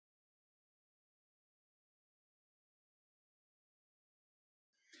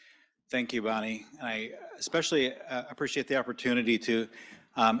Thank you, Bonnie. I especially appreciate the opportunity to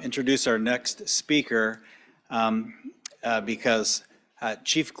introduce our next speaker because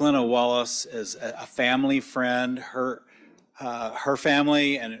Chief Glenna Wallace is a family friend. Her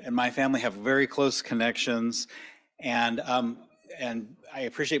family and my family have very close connections, and I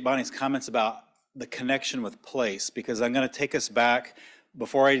appreciate Bonnie's comments about the connection with place, because I'm going to take us back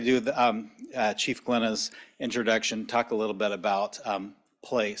before I do the Chief Glenna's introduction, talk a little bit about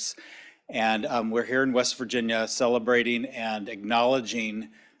place. And we're here in West Virginia celebrating and acknowledging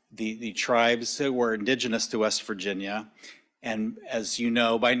the tribes that were indigenous to West Virginia. And as you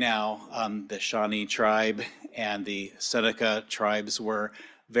know by now, the Shawnee tribe and the Seneca tribes were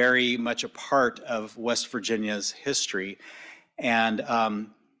very much a part of West Virginia's history. And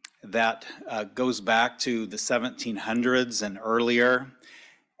that goes back to the 1700s and earlier.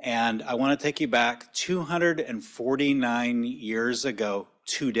 And I want to take you back 249 years ago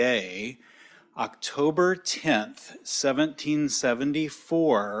today, October 10th,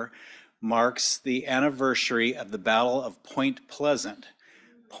 1774, marks the anniversary of the Battle of Point Pleasant.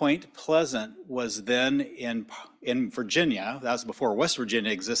 Point Pleasant was then in Virginia. That was before West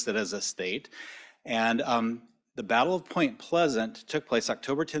Virginia existed as a state. And the Battle of Point Pleasant took place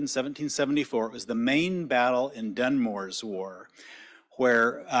October 10, 1774. It was the main battle in Dunmore's War,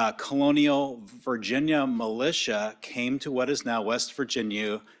 where colonial Virginia militia came to what is now West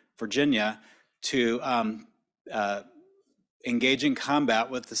Virginia to engage in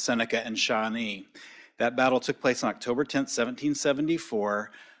combat with the Seneca and Shawnee. That battle took place on October 10th,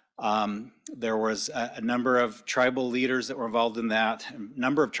 1774. There was a number of tribal leaders that were involved in that. A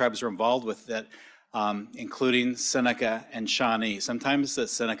number of tribes were involved with it, including Seneca and Shawnee. Sometimes the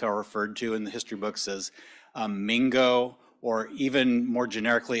Seneca are referred to in the history books as Mingo, or even more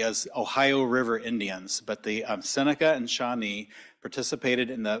generically as Ohio River Indians. But the Seneca and Shawnee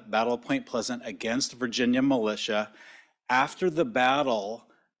participated in the Battle of Point Pleasant against Virginia militia. After the battle,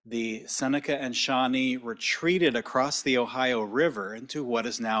 the Seneca and Shawnee retreated across the Ohio River into what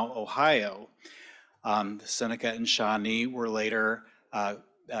is now Ohio. The Seneca and Shawnee were later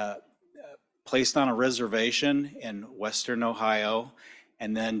placed on a reservation in western Ohio,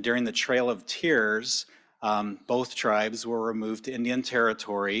 and then during the Trail of Tears, both tribes were removed to Indian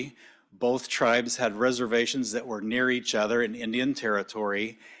Territory. Both tribes had reservations that were near each other in Indian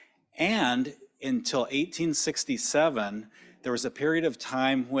Territory. And until 1867, there was a period of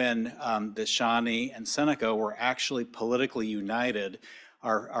time when the Shawnee and Seneca were actually politically united.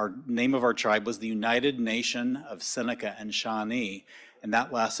 Our name of our tribe was the United Nation of Seneca and Shawnee, and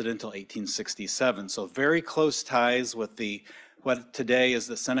that lasted until 1867. So very close ties with what today is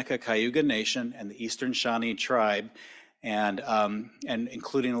the Seneca Cayuga Nation and the Eastern Shawnee tribe, and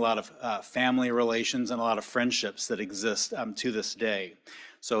including a lot of family relations and a lot of friendships that exist to this day.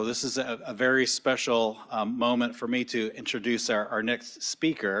 So this is a very special moment for me to introduce our next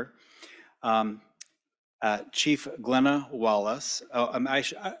speaker, Chief Glenna Wallace.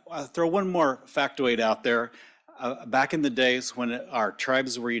 I'll throw one more factoid out there. Back in the days when our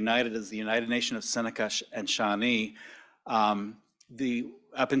tribes were united as the United Nation of Seneca and Shawnee,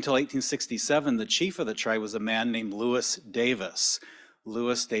 up until 1867, the chief of the tribe was a man named Lewis Davis.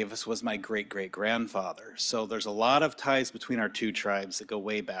 Lewis Davis was my great-great-grandfather. So there's a lot of ties between our two tribes that go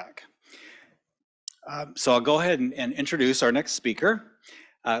way back. So I'll go ahead and introduce our next speaker.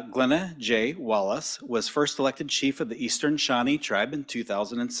 Glenna J. Wallace was first elected chief of the Eastern Shawnee tribe in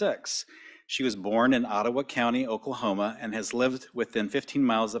 2006. She was born in Ottawa County, Oklahoma, and has lived within 15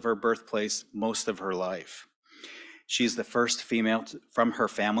 miles of her birthplace most of her life. She's the first female from her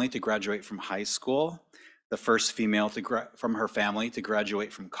family to graduate from high school, the first female from her family to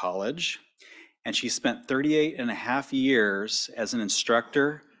graduate from college, and she spent 38 and a half years as an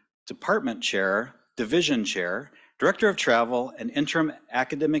instructor, department chair, division chair, director of travel, and interim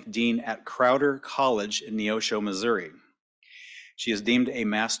academic dean at Crowder College in Neosho, Missouri. She is deemed a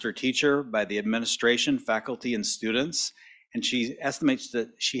master teacher by the administration, faculty, and students, and she estimates that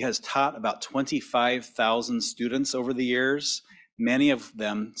she has taught about 25,000 students over the years. Many of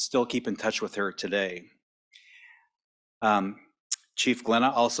them still keep in touch with her today. Chief Glenna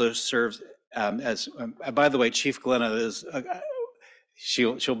also serves by the way, Chief Glenna is,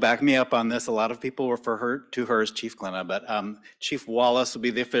 she'll back me up on this. A lot of people refer to her as Chief Glenna, but Chief Wallace will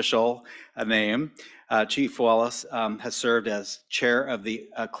be the official name. Chief Wallace has served as chair of the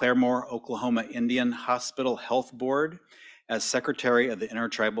Claremore, Oklahoma Indian Hospital Health Board, as secretary of the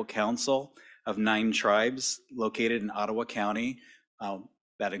Intertribal Council of 9 tribes located in Ottawa County.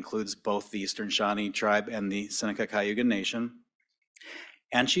 That includes both the Eastern Shawnee tribe and the Seneca Cayuga Nation.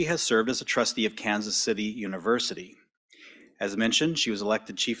 And she has served as a trustee of Kansas City University. As mentioned, she was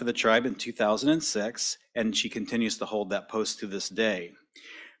elected chief of the tribe in 2006, and she continues to hold that post to this day.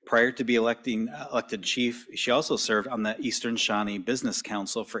 Prior to being elected chief, she also served on the Eastern Shawnee Business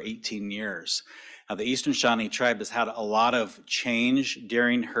Council for 18 years. Now, the Eastern Shawnee tribe has had a lot of change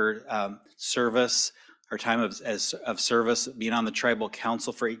during her service, her time of service, being on the tribal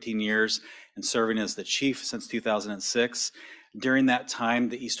council for 18 years and serving as the chief since 2006. During that time,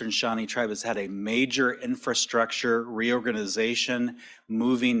 the Eastern Shawnee tribe has had a major infrastructure reorganization,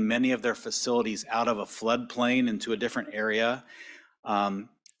 moving many of their facilities out of a floodplain into a different area.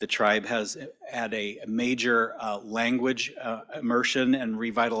 The tribe has had a major language immersion and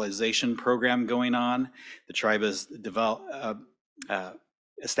revitalization program going on. The tribe has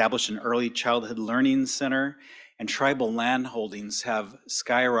established an early childhood learning center, and tribal land holdings have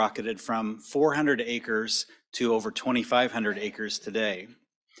skyrocketed from 400 acres to over 2,500 acres today.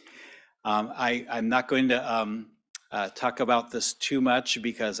 I'm not going to talk about this too much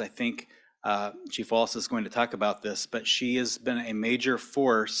because I think Chief Wallace is going to talk about this, but she has been a major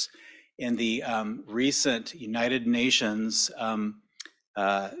force in the recent United Nations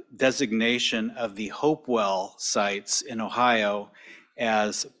designation of the Hopewell sites in Ohio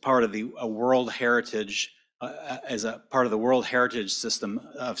as part of the World Heritage, as a part of the World Heritage system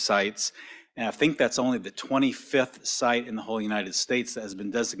of sites. And I think that's only the 25th site in the whole United States that has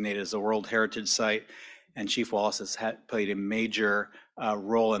been designated as a World Heritage Site. And Chief Wallace has played a major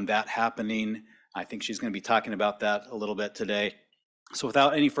role in that happening. I think she's going to be talking about that a little bit today. So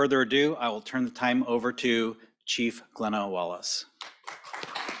without any further ado, I will turn the time over to Chief Glenna Wallace.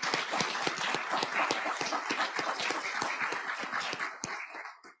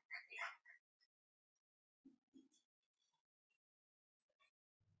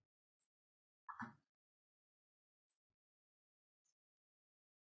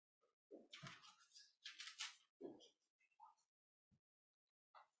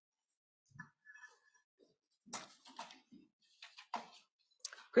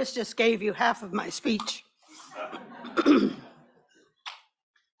 Chris just gave you half of my speech.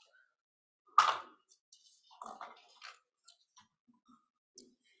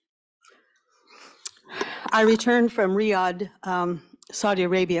 I returned from Riyadh, Saudi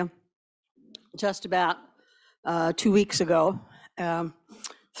Arabia, just about 2 weeks ago.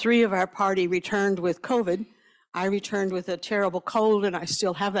 3 of our party returned with COVID. I returned with a terrible cold, and I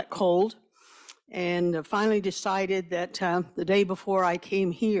still have that cold. And finally decided that the day before I came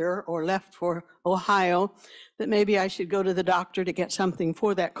here or left for Ohio, that maybe I should go to the doctor to get something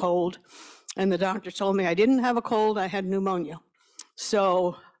for that cold. And the doctor told me I didn't have a cold, I had pneumonia.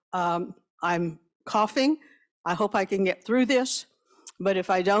 So I'm coughing. I hope I can get through this. But if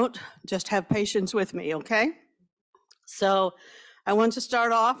I don't, just have patience with me, okay? So I want to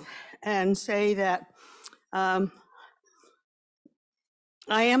start off and say that I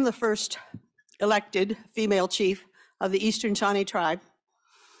am the first elected female chief of the Eastern Shawnee tribe.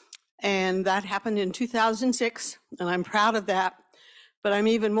 And that happened in 2006, and I'm proud of that. But I'm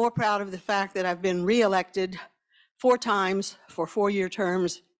even more proud of the fact that I've been reelected 4 times for 4-year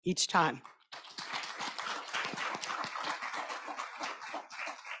terms each time.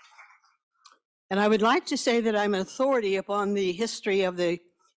 And I would like to say that I'm an authority upon the history of the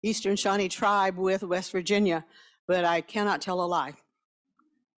Eastern Shawnee tribe with West Virginia, but I cannot tell a lie.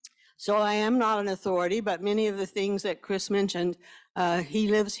 So I am not an authority, but many of the things that Chris mentioned, he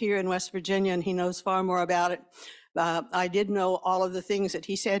lives here in West Virginia and he knows far more about it. I did know all of the things that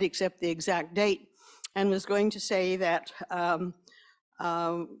he said except the exact date, and was going to say that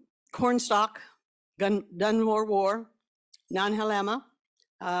Cornstalk, Dunmore War, Nanhalema,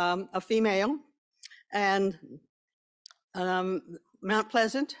 a female, and Mount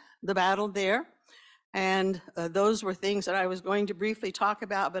Pleasant, the battle there. And those were things that I was going to briefly talk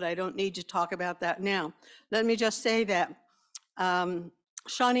about, but I don't need to talk about that now. Let me just say that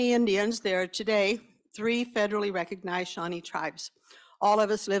Shawnee Indians, there are today 3 federally recognized Shawnee tribes. All of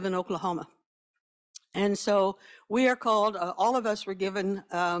us live in Oklahoma. And so we are called, all of us were given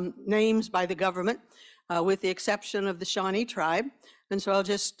names by the government, with the exception of the Shawnee tribe. And so I'll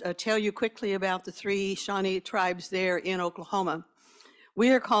just tell you quickly about the 3 Shawnee tribes there in Oklahoma. We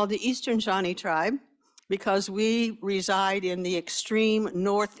are called the Eastern Shawnee tribe because we reside in the extreme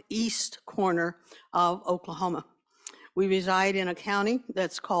northeast corner of Oklahoma. We reside in a county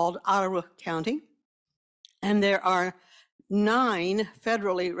that's called Ottawa County, and there are 9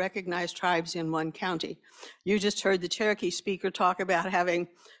 federally recognized tribes in one county. You just heard the Cherokee speaker talk about having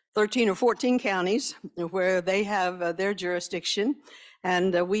 13 or 14 counties where they have their jurisdiction,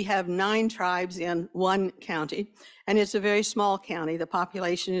 and we have 9 tribes in one county. and it's a very small county. The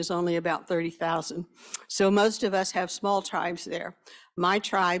population is only about 30,000. So most of us have small tribes there. My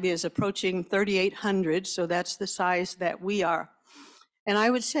tribe is approaching 3,800, so that's the size that we are. And I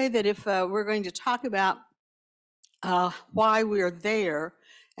would say that if we're going to talk about why we're there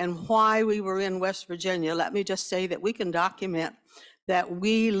and why we were in West Virginia, let me just say that we can document that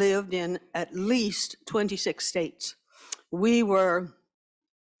we lived in at least 26 states. We were,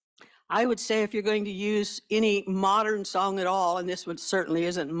 I would say, if you're going to use any modern song at all, and this one certainly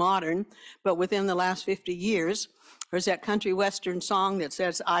isn't modern, but within the last 50 years, there's that country western song that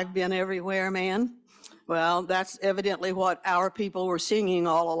says, "I've been everywhere, man." Well, that's evidently what our people were singing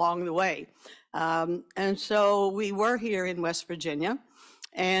all along the way. And so we were here in West Virginia.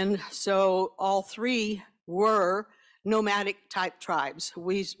 And so all three were nomadic type tribes.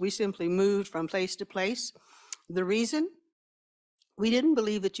 We simply moved from place to place. The reason? We didn't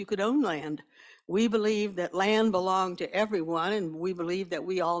believe that you could own land. We believed that land belonged to everyone, and we believed that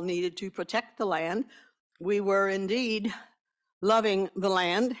we all needed to protect the land. We were indeed loving the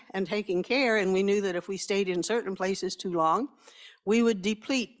land and taking care, and we knew that if we stayed in certain places too long, we would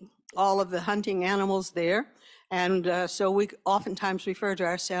deplete all of the hunting animals there. And so we oftentimes refer to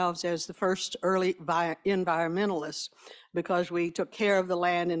ourselves as the first early environmentalists, because we took care of the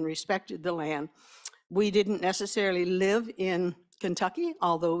land and respected the land. We didn't necessarily live in Kentucky,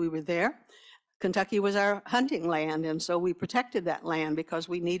 although we were there. Kentucky was our hunting land, and so we protected that land because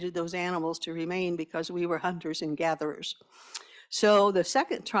we needed those animals to remain, because we were hunters and gatherers. So the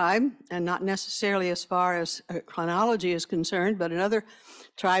second tribe, and not necessarily as far as chronology is concerned, but another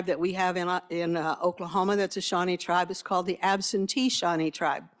tribe that we have in Oklahoma that's a Shawnee tribe is called the absentee Shawnee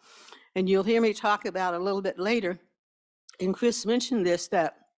tribe. And you'll hear me talk about a little bit later, and Chris mentioned this,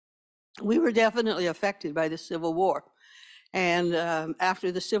 that we were definitely affected by the Civil War. And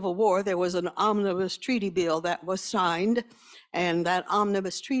after the Civil War, there was an omnibus treaty bill that was signed, and that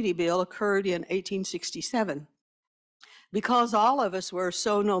omnibus treaty bill occurred in 1867. Because all of us were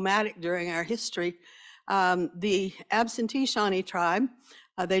so nomadic during our history, the absentee Shawnee tribe,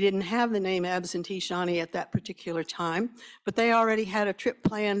 they didn't have the name absentee Shawnee at that particular time, but they already had a trip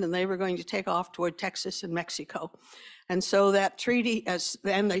planned, and they were going to take off toward Texas and Mexico. And so that treaty,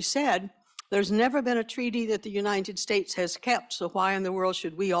 and they said, there's never been a treaty that the United States has kept, so why in the world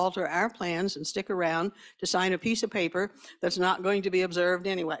should we alter our plans and stick around to sign a piece of paper that's not going to be observed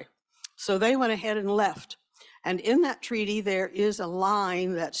anyway? So they went ahead and left. And in that treaty, there is a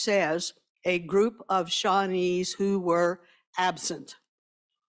line that says, "a group of Shawnees who were absent."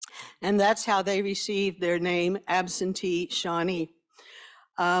 And that's how they received their name, absentee Shawnee.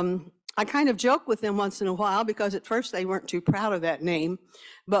 I kind of joke with them once in a while, because at first they weren't too proud of that name.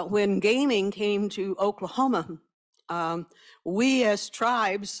 But when gaming came to Oklahoma, we as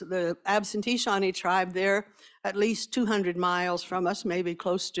tribes, the absentee Shawnee tribe, they're at least 200 miles from us, maybe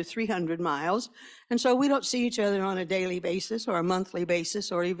close to 300 miles. And so we don't see each other on a daily basis or a monthly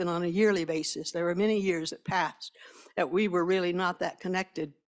basis or even on a yearly basis. There were many years that passed that we were really not that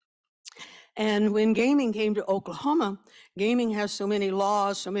connected. And when gaming came to Oklahoma, gaming has so many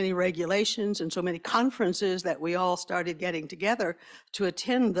laws, so many regulations, and so many conferences that we all started getting together to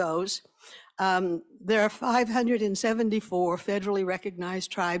attend those. There are 574 federally recognized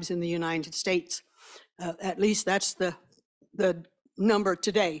tribes in the United States. At least that's the number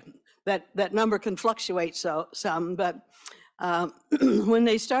today. That number can fluctuate some, but when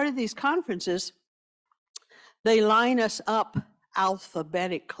they started these conferences, they line us up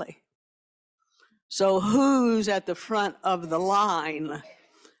alphabetically. So who's at the front of the line?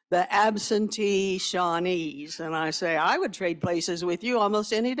 The absentee Shawnees. And I say, I would trade places with you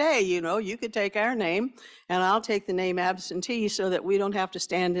almost any day. You know, you could take our name and I'll take the name absentee so that we don't have to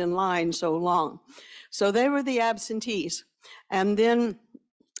stand in line so long. So they were the absentees. And then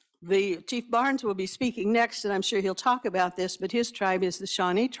the Chief Barnes will be speaking next, and I'm sure he'll talk about this, but his tribe is the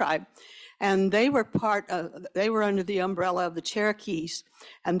Shawnee tribe. And they were under the umbrella of the Cherokees,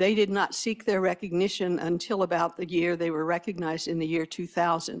 and they did not seek their recognition until about the year they were recognized, in the year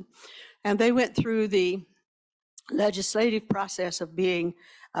 2000. And they went through the legislative process of being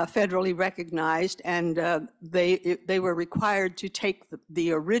federally recognized, and they were required to take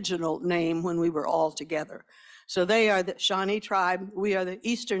the original name when we were all together. So they are the Shawnee tribe, we are the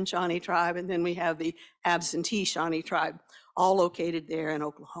Eastern Shawnee tribe, and then we have the absentee Shawnee tribe, all located there in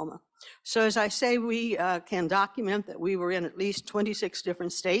Oklahoma. So as I say, we can document that we were in at least 26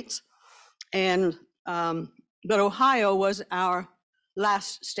 different states, and but Ohio was our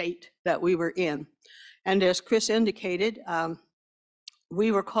last state that we were in. And as Chris indicated,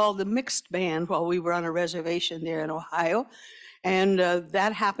 we were called the mixed band while we were on a reservation there in Ohio, and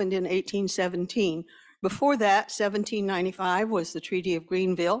that happened in 1817. Before that, 1795 was the Treaty of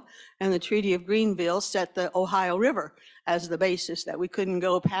Greenville, and the Treaty of Greenville set the Ohio River as the basis, that we couldn't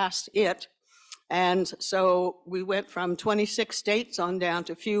go past it. And so we went from 26 states on down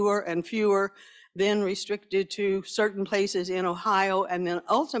to fewer and fewer, then restricted to certain places in Ohio, and then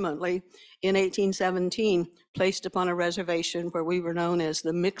ultimately in 1817 placed upon a reservation where we were known as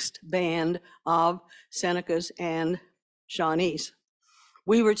the mixed band of Senecas and Shawnees.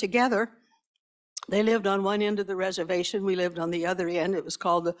 We were together. They lived on one end of the reservation. We lived on the other end. It was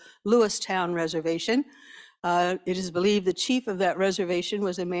called the Lewistown Reservation. It is believed the chief of that reservation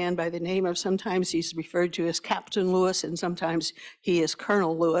was a man by the name of, sometimes he's referred to as Captain Lewis, and sometimes he is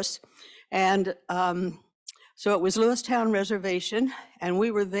Colonel Lewis. And so it was Lewistown Reservation, and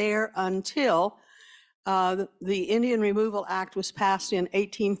we were there until the Indian Removal Act was passed in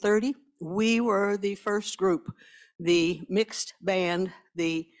 1830. We were the first group, the mixed band,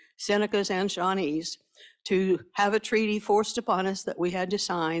 the Senecas and Shawnees, to have a treaty forced upon us that we had to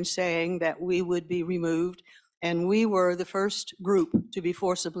sign saying that we would be removed. And we were the first group to be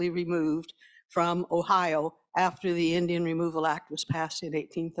forcibly removed from Ohio after the Indian Removal Act was passed in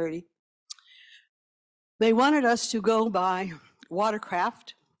 1830. They wanted us to go by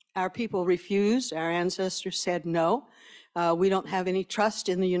watercraft. Our people refused. Our ancestors said no. We don't have any trust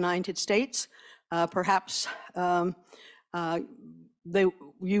in the United States. Perhaps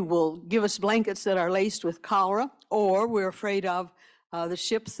you will give us blankets that are laced with cholera, or we're afraid of the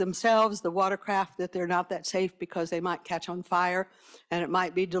ships themselves, the watercraft, that they're not that safe because they might catch on fire and it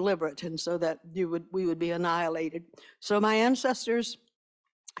might be deliberate, and so that we would be annihilated. So our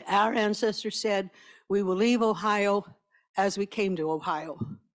ancestors said, we will leave Ohio as we came to Ohio,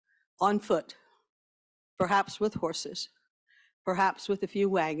 on foot, perhaps with horses, perhaps with a few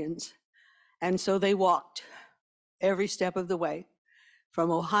wagons. And so they walked every step of the way from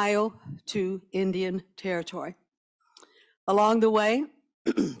Ohio to Indian Territory. Along the way,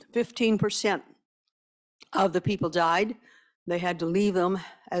 15% of the people died. They had to leave them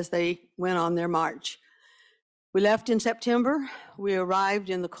as they went on their march. We left in September. We arrived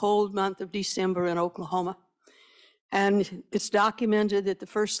in the cold month of December in Oklahoma. And it's documented that the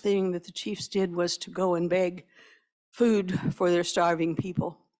first thing that the chiefs did was to go and beg food for their starving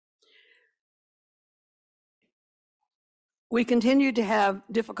people. We continued to have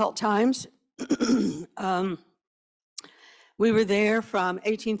difficult times. We were there from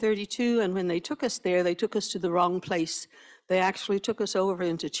 1832, and when they took us there, they took us to the wrong place. They actually took us over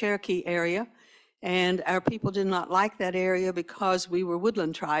into Cherokee area, and our people did not like that area because we were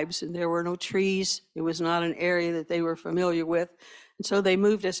woodland tribes and there were no trees. It was not an area that they were familiar with. And so they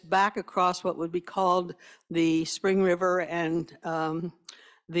moved us back across what would be called the Spring River and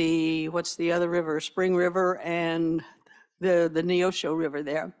what's the other river? Spring River and the Neosho River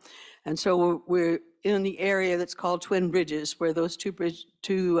there. And so we're in the area that's called Twin Bridges, where those two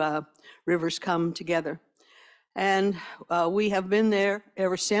rivers come together. And we have been there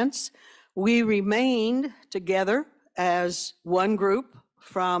ever since. We remained together as one group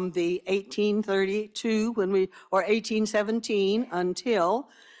from the 1832 or 1817 until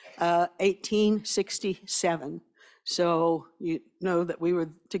 1867. So you know that we were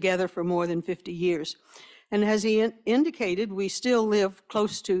together for more than 50 years. And as he indicated, we still live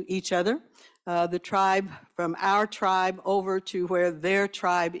close to each other. The tribe, from our tribe over to where their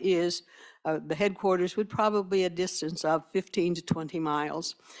tribe is, the headquarters would probably be a distance of 15 to 20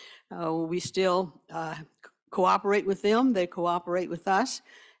 miles. We still cooperate with them, they cooperate with us.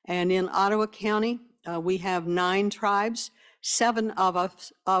 And in Ottawa County, we have 9 tribes. 7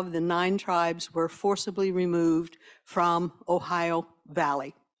 of the 9 tribes were forcibly removed from Ohio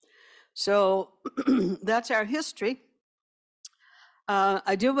Valley. So that's our history.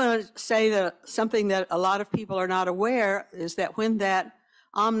 I do want to say that something that a lot of people are not aware is that when that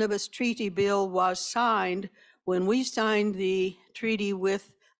omnibus treaty bill was signed, when we signed the treaty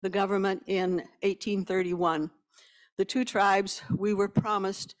with the government in 1831, the 2 tribes, we were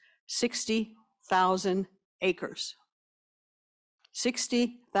promised 60,000 acres.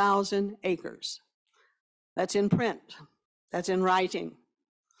 60,000 acres. That's in print. That's in writing.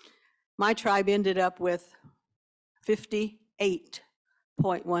 My tribe ended up with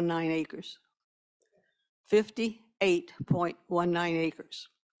 58.19 acres. 58.19 acres.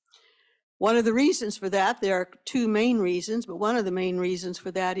 One of the reasons for that, there are 2 main reasons, but one of the main reasons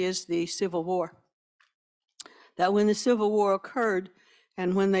for that is the Civil War. That when the Civil War occurred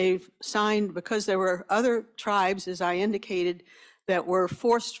and when they signed, because there were other tribes, as I indicated, that were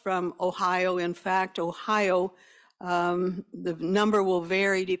forced from Ohio. In fact, Ohio, the number will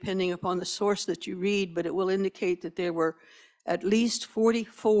vary depending upon the source that you read, but it will indicate that there were at least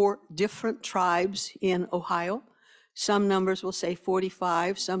 44 different tribes in Ohio. Some numbers will say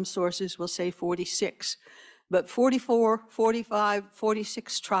 45, some sources will say 46. But 44, 45,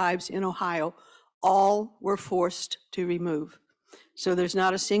 46 tribes in Ohio, all were forced to remove. So there's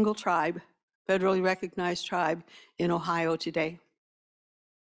not a single tribe, federally recognized tribe in Ohio today.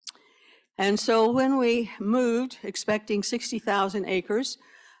 And so when we moved, expecting 60,000 acres,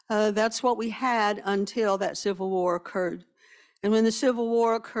 that's what we had until that Civil War occurred. And when the Civil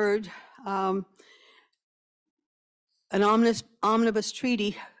War occurred, an omnibus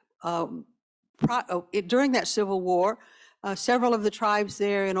treaty, during that Civil War, several of the tribes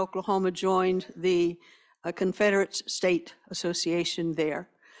there in Oklahoma joined the Confederate State Association there.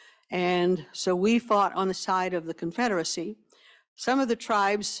 And so we fought on the side of the Confederacy. Some of the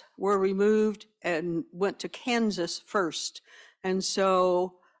tribes were removed and went to Kansas first. And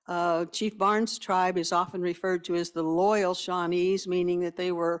so Chief Barnes' tribe is often referred to as the loyal Shawnees, meaning that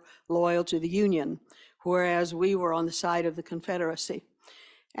they were loyal to the Union, whereas we were on the side of the Confederacy.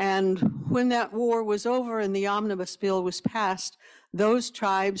 And when that war was over and the omnibus bill was passed, those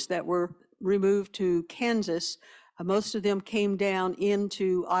tribes that were removed to Kansas, most of them came down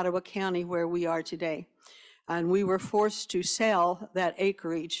into Ottawa County where we are today. And we were forced to sell that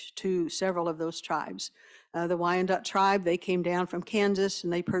acreage to several of those tribes. The Wyandot tribe, they came down from Kansas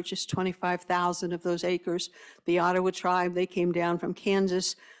and they purchased 25,000 of those acres. The Ottawa tribe, they came down from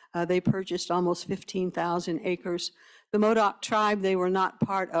Kansas. They purchased almost 15,000 acres. The Modoc tribe, they were not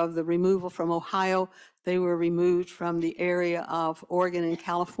part of the removal from Ohio. They were removed from the area of Oregon and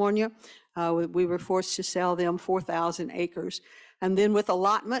California. We were forced to sell them 4,000 acres. And then with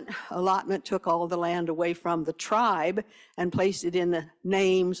allotment took all the land away from the tribe and placed it in the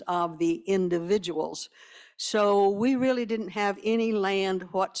names of the individuals. So we really didn't have any land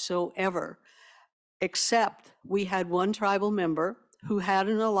whatsoever, except we had one tribal member who had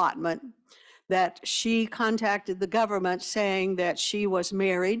an allotment that she contacted the government saying that she was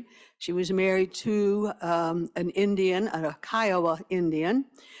married. She was married to an Indian, a Kiowa Indian,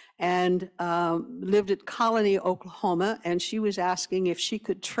 and lived at Colony, Oklahoma, and she was asking if she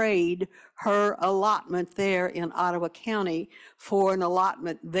could trade her allotment there in Ottawa County for an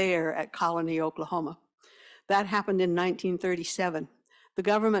allotment there at Colony, Oklahoma. That happened in 1937. The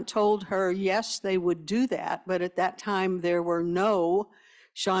government told her, yes, they would do that, but at that time there were no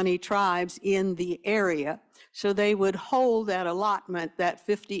Shawnee tribes in the area. So they would hold that allotment, that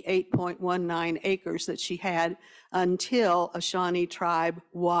 58.19 acres that she had, until a Shawnee tribe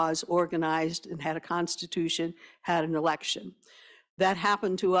was organized and had a constitution, had an election. That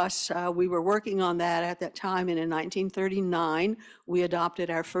happened to us. We were working on that at that time, and in 1939, we adopted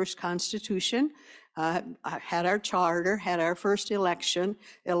our first constitution, had our charter, had our first election,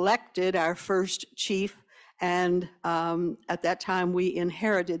 elected our first chief, and at that time, we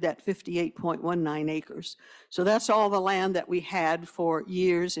inherited that 58.19 acres. So that's all the land that we had for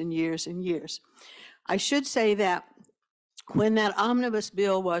years and years and years. I should say that when that omnibus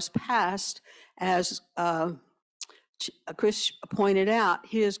bill was passed, as Chris pointed out,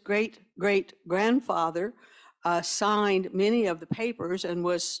 his great-great-grandfather signed many of the papers and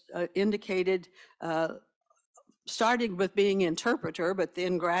was indicated, starting with being interpreter, but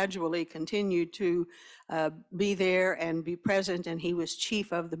then gradually continued to be there and be present, and he was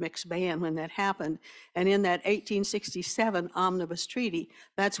chief of the mixed band when that happened. And in that 1867 Omnibus Treaty,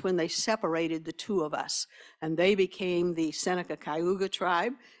 that's when they separated the two of us, and they became the Seneca-Cayuga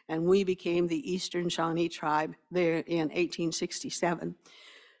tribe, and we became the Eastern Shawnee tribe there in 1867.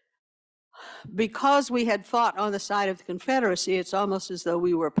 Because we had fought on the side of the Confederacy, it's almost as though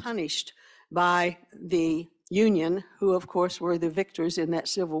we were punished by the Union, who of course were the victors in that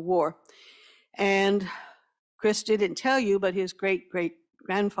Civil War. And Chris didn't tell you, but his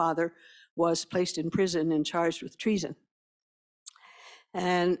great-great-grandfather was placed in prison and charged with treason.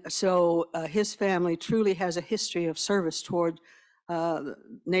 And so his family truly has a history of service toward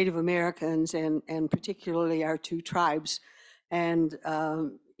Native Americans and particularly our two tribes. And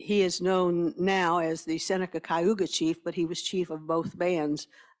he is known now as the Seneca-Cayuga chief, but he was chief of both bands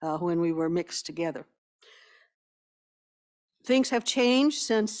when we were mixed together. Things have changed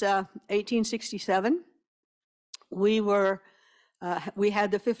since 1867. We had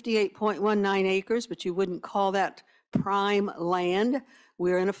the 58.19 acres, but you wouldn't call that prime land.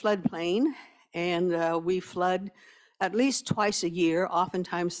 We're in a floodplain, and we flood at least twice a year,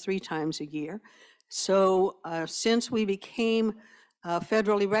 oftentimes 3 times a year. So since we became a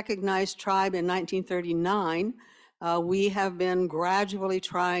federally recognized tribe in 1939, We have been gradually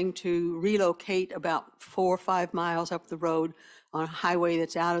trying to relocate about 4 or 5 miles up the road on a highway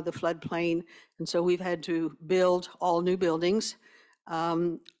that's out of the floodplain. And so we've had to build all new buildings.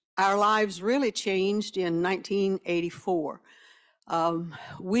 Our lives really changed in 1984.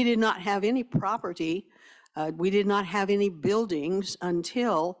 We did not have any property. We did not have any buildings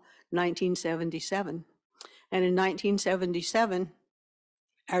until 1977. And in 1977,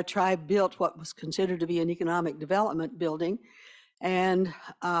 our tribe built what was considered to be an economic development building. And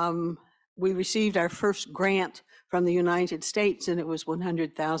we received our first grant from the United States, and it was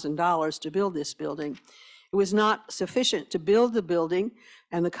 $100,000 to build this building. It was not sufficient to build the building,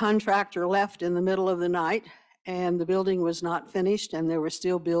 and the contractor left in the middle of the night, and the building was not finished, and there were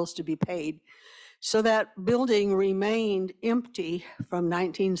still bills to be paid. So that building remained empty from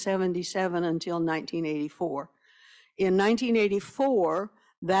 1977 until 1984. In 1984,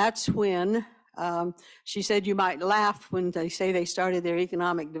 that's when she said you might laugh when they say they started their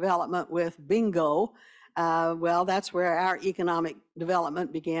economic development with bingo. Well, that's where our economic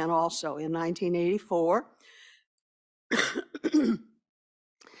development began also in 1984.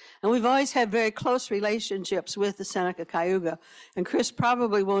 And we've always had very close relationships with the Seneca Cayuga. And Chris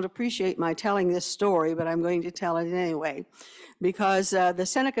probably won't appreciate my telling this story, but I'm going to tell it anyway, because the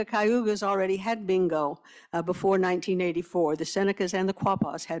Seneca Cayugas already had bingo before 1984. The Senecas and the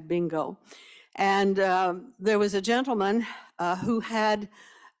Quapaws had bingo. And there was a gentleman who had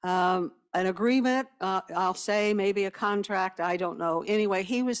an agreement, I'll say maybe a contract, I don't know. Anyway,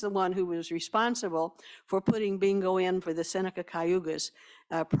 he was the one who was responsible for putting bingo in for the Seneca Cayugas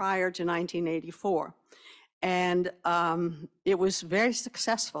prior to 1984. And it was very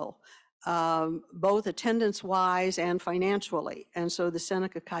successful, both attendance-wise and financially. And so the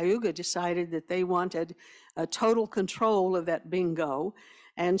Seneca Cayuga decided that they wanted total control of that bingo.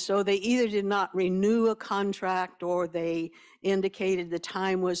 And so they either did not renew a contract or they indicated the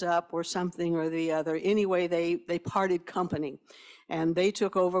time was up or something or the other. Anyway, they parted company and they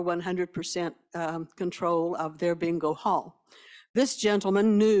took over 100% control of their bingo hall. This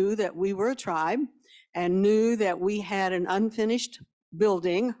gentleman knew that we were a tribe and knew that we had an unfinished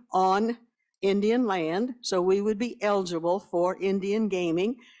building on Indian land, so we would be eligible for Indian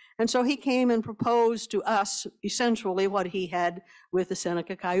gaming. And so he came and proposed to us essentially what he had with the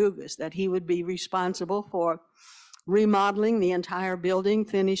Seneca Cayugas, that he would be responsible for remodeling the entire building,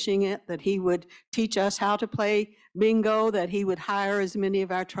 finishing it, that he would teach us how to play bingo, that he would hire as many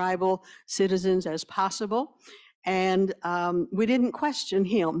of our tribal citizens as possible. And we didn't question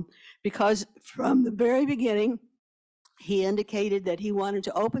him because from the very beginning, he indicated that he wanted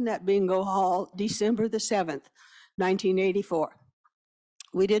to open that bingo hall December the 7th, 1984.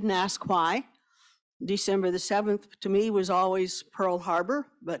 We didn't ask why. December the 7th to me was always Pearl Harbor,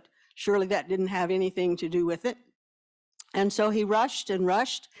 but surely that didn't have anything to do with it. And so he rushed and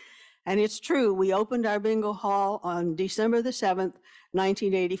rushed. And it's true, we opened our bingo hall on December the 7th,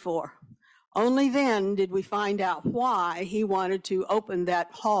 1984. Only then did we find out why he wanted to open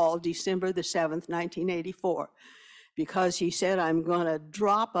that hall December the 7th, 1984. Because he said, I'm going to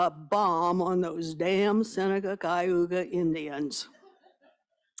drop a bomb on those damn Seneca Cayuga Indians.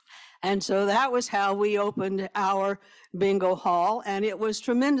 And so that was how we opened our bingo hall, and it was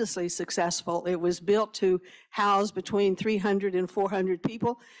tremendously successful. It was built to house between 300 and 400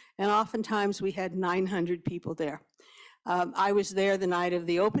 people, and oftentimes we had 900 people there. I was there the night of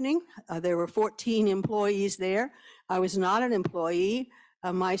the opening. There were 14 employees there. I was not an employee.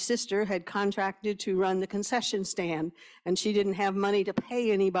 My sister had contracted to run the concession stand, and she didn't have money to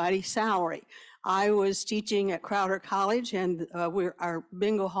pay anybody's salary. I was teaching at Crowder College, and our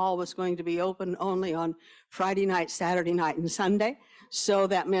bingo hall was going to be open only on Friday night, Saturday night, and Sunday. So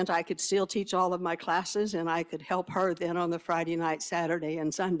that meant I could still teach all of my classes, and I could help her then on the Friday night, Saturday,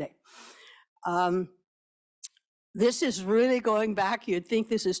 and Sunday. This is really going back, you'd think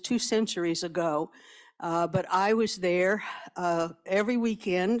this is 2 centuries ago, but I was there every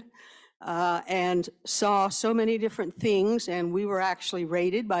weekend and saw so many different things, and we were actually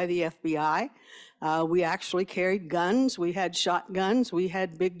raided by the FBI. We actually carried guns. We had shotguns. We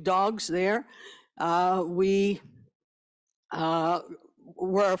had big dogs there. We knew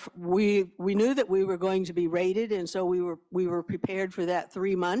that we were going to be raided, and so we were prepared for that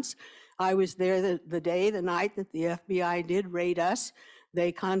 3 months. I was there the night that the FBI did raid us.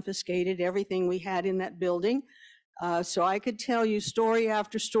 They confiscated everything we had in that building. So I could tell you story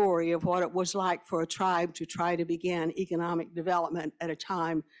after story of what it was like for a tribe to try to begin economic development at a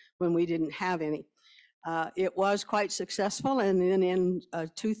time when we didn't have any. It was quite successful, and then in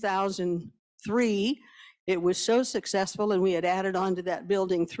 2003, it was so successful, and we had added on to that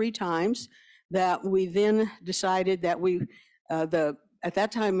building 3 times, that we then decided that at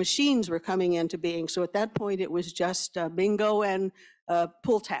that time, machines were coming into being. So at that point, it was just bingo and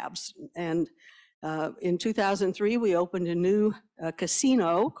pull tabs. And in 2003, we opened a new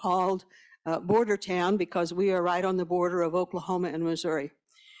casino called Border Town, because we are right on the border of Oklahoma and Missouri.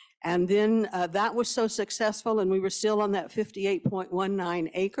 And then that was so successful, and we were still on that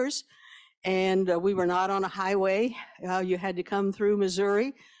 58.19 acres. And we were not on a highway. You had to come through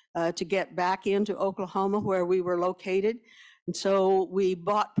Missouri to get back into Oklahoma, where we were located. And so we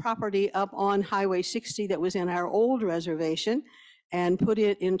bought property up on Highway 60 that was in our old reservation, and put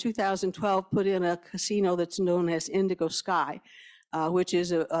it in 2012, put in a casino that's known as Indigo Sky, which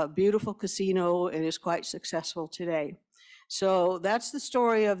is a beautiful casino and is quite successful today. So that's the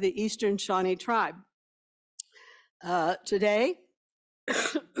story of the Eastern Shawnee tribe. Today,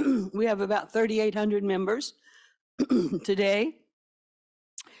 we have about 3,800 members. Today,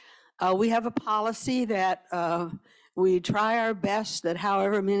 we have a policy that we try our best that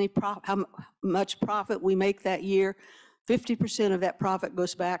however how much profit we make that year, 50% of that profit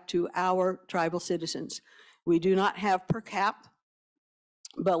goes back to our tribal citizens. We do not have per cap,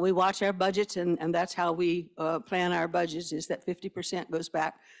 but we watch our budgets, and that's how we plan our budgets, is that 50% goes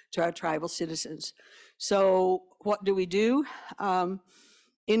back to our tribal citizens. So what do we do?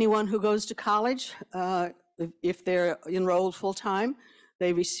 Anyone who goes to college, if they're enrolled full-time,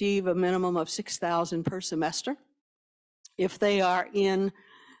 they receive a minimum of $6,000 per semester. If they are in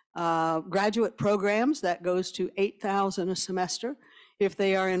graduate programs, that goes to $8,000 a semester. If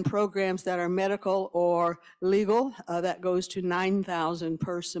they are in programs that are medical or legal, that goes to $9,000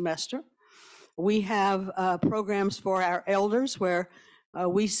 per semester. We have programs for our elders where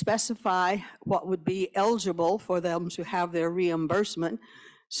we specify what would be eligible for them to have their reimbursement.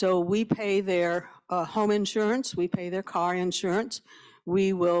 So we pay their home insurance, we pay their car insurance.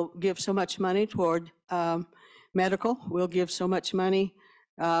 We will give so much money toward medical. We'll give so much money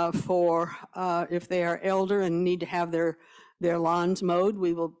for if they are elder and need to have their lawns mowed,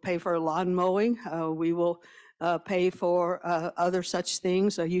 we will pay for lawn mowing. We will pay for other such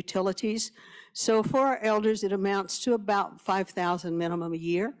things, utilities. So for our elders, it amounts to about $5,000 minimum a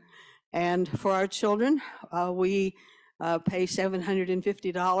year. And for our children, we pay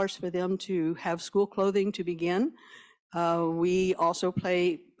 $750 for them to have school clothing to begin. We also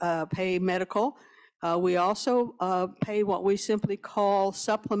pay medical. We also pay what we simply call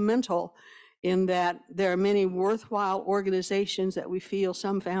supplemental, in that there are many worthwhile organizations that we feel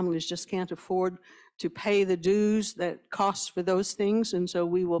some families just can't afford to pay the dues that costs for those things, and so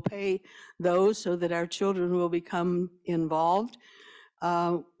we will pay those so that our children will become involved.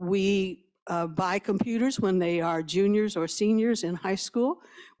 We buy computers when they are juniors or seniors in high school.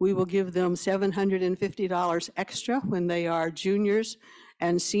 We will give them $750 extra when they are juniors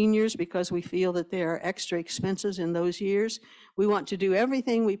and seniors, because we feel that there are extra expenses in those years. We want to do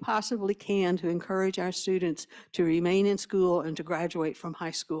everything we possibly can to encourage our students to remain in school and to graduate from high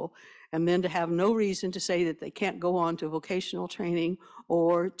school, and then to have no reason to say that they can't go on to vocational training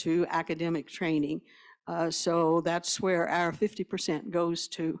or to academic training. So that's where our 50% goes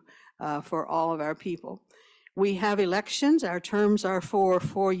to for all of our people. We have elections. Our terms are for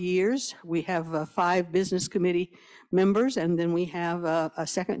 4 years. We have 5 business committee members, and then we have a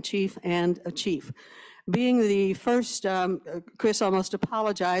second chief and a chief. Being the first, Chris almost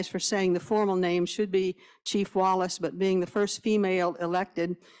apologized for saying the formal name should be Chief Wallace, but being the first female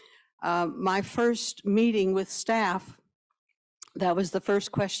elected, my first meeting with staff, that was the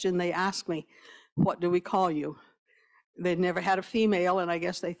first question they asked me: what do we call you? They'd never had a female, and I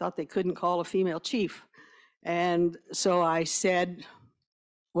guess they thought they couldn't call a female chief. And so I said,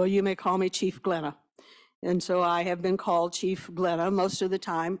 well, you may call me Chief Glenna. And so I have been called Chief Glenna most of the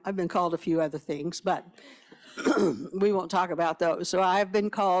time. I've been called a few other things, but we won't talk about those. So I've been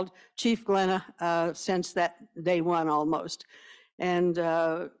called Chief Glenna since that day one almost. And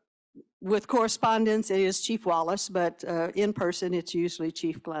with correspondence, it is Chief Wallace, but in person, it's usually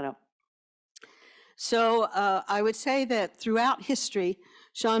Chief Glenna. So I would say that throughout history,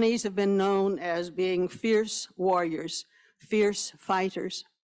 Shawnees have been known as being fierce warriors, fierce fighters.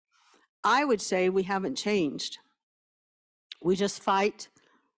 I would say we haven't changed. We just fight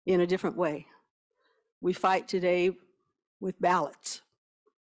in a different way. We fight today with ballots.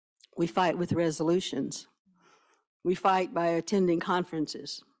 We fight with resolutions. We fight by attending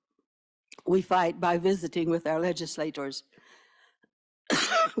conferences. We fight by visiting with our legislators.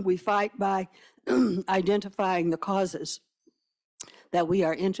 We fight by identifying the causes that we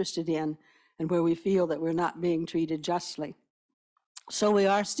are interested in and where we feel that we're not being treated justly. So we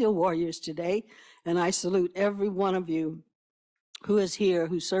are still warriors today, and I salute every one of you who is here,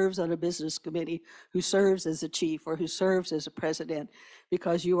 who serves on a business committee, who serves as a chief, or who serves as a president,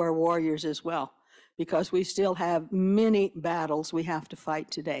 because you are warriors as well, because we still have many battles we have to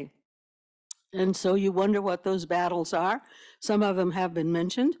fight today. And so you wonder what those battles are. Some of them have been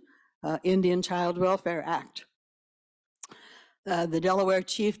mentioned. Indian Child Welfare Act. The Delaware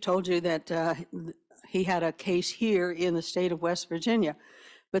chief told you that he had a case here in the state of West Virginia,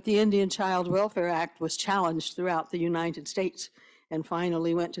 but the Indian Child Welfare Act was challenged throughout the United States and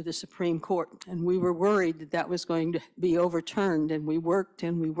finally went to the Supreme Court. And we were worried that that was going to be overturned, and we worked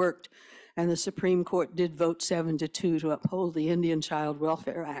and we worked. And the Supreme Court did vote 7-2 to uphold the Indian Child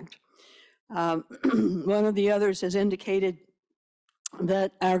Welfare Act. One of the others has indicated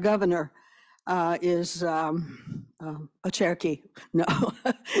that our governor is a Cherokee. No,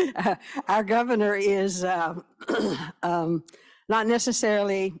 our governor is not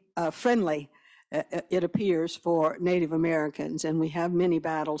necessarily friendly, it appears, for Native Americans, and we have many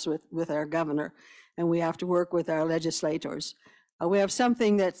battles with our governor, and we have to work with our legislators. We have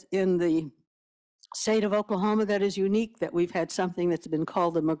something that's in the state of Oklahoma that is unique, that we've had something that's been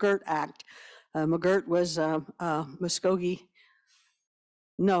called the McGirt Act. McGirt was Muskogee.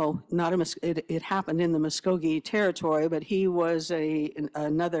 No, not it happened in the Muskogee territory, but he was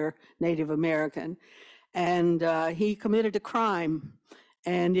another Native American, and he committed a crime,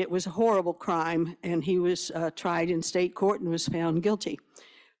 and it was a horrible crime, and he was tried in state court and was found guilty.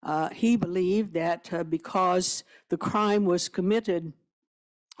 He believed that because the crime was committed,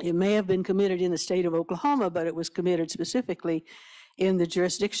 it may have been committed in the state of Oklahoma, but it was committed specifically in the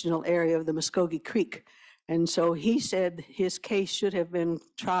jurisdictional area of the Muskogee Creek. And so he said his case should have been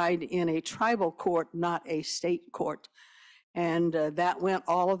tried in a tribal court, not a state court. And that went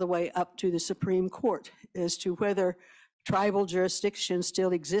all the way up to the Supreme Court as to whether tribal jurisdiction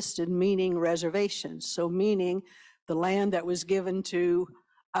still existed, meaning reservations. So meaning the land that was given to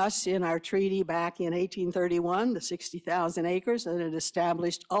us in our treaty back in 1831, the 60,000 acres that it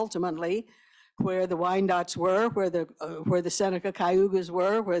established ultimately where the Wyandots were, where the Seneca Cayugas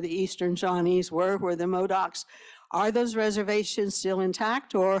were, where the Eastern Shawnees were, where the Modocs. Are those reservations still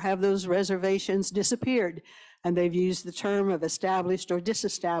intact, or have those reservations disappeared? And they've used the term of established or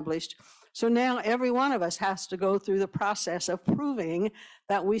disestablished. So now every one of us has to go through the process of proving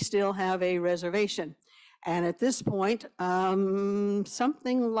that we still have a reservation. And at this point,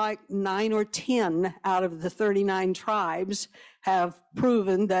 something like 9 or 10 out of the 39 tribes have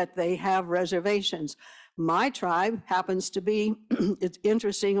proven that they have reservations. My tribe happens to be, it's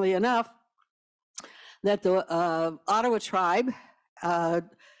interestingly enough, that the Ottawa tribe and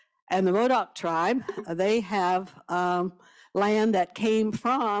the Modoc tribe, they have land that came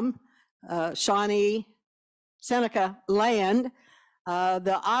from Shawnee, Seneca land.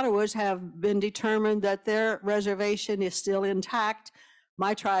 The Ottawas have been determined that their reservation is still intact.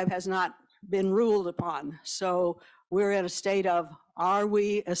 My tribe has not been ruled upon. So we're in a state of, are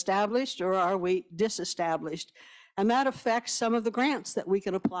we established or are we disestablished? And that affects some of the grants that we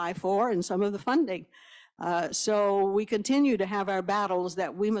can apply for and some of the funding. So we continue to have our battles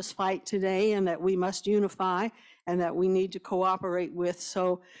that we must fight today and that we must unify and that we need to cooperate with.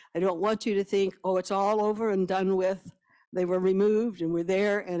 So I don't want you to think, oh, it's all over and done with. They were removed and we're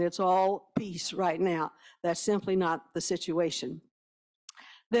there and it's all peace right now. That's simply not the situation.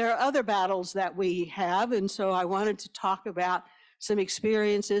 There are other battles that we have, and so I wanted to talk about some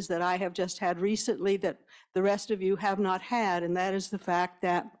experiences that I have just had recently that the rest of you have not had, and that is the fact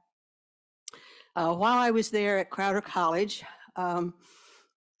that while I was there at Crowder College,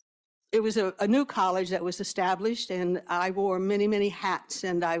 it was a new college that was established, and I wore many, many hats,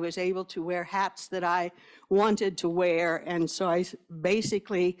 and I was able to wear hats that I wanted to wear, and so I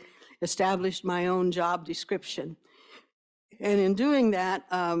basically established my own job description. And in doing that,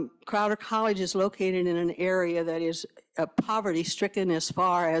 Crowder College is located in an area that is poverty-stricken as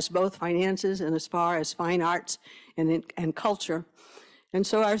far as both finances and as far as fine arts and culture. And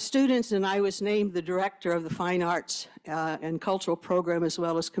so our students, and I was named the director of the fine arts and cultural program as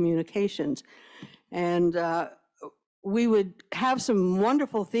well as communications. And we would have some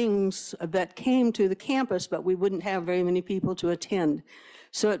wonderful things that came to the campus, but we wouldn't have very many people to attend.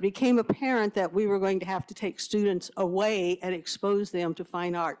 So it became apparent that we were going to have to take students away and expose them to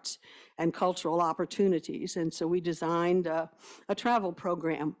fine arts and cultural opportunities. And so we designed a travel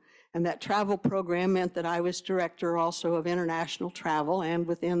program. And that travel program meant that I was director also of international travel and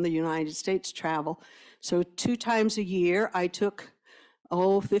within the United States travel. So 2 times a year, I took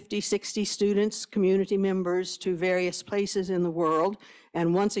 50, 60 students, community members to various places in the world.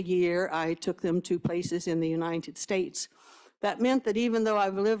 And once a year, I took them to places in the United States. That meant that even though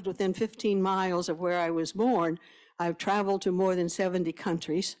I've lived within 15 miles of where I was born, I've traveled to more than 70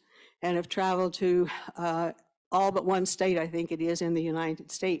 countries and have traveled to all but one state, I think it is, in the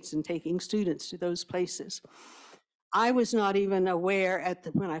United States, and taking students to those places. I was not even aware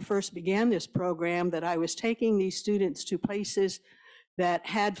when I first began this program that I was taking these students to places that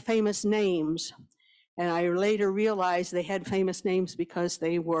had famous names. And I later realized they had famous names because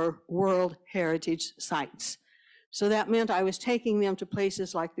they were World Heritage Sites. So that meant I was taking them to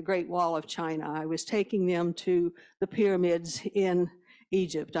places like the Great Wall of China. I was taking them to the pyramids in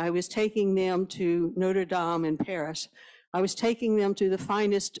Egypt. I was taking them to Notre Dame in Paris. I was taking them to the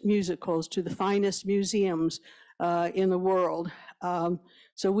finest musicals, to the finest museums in the world.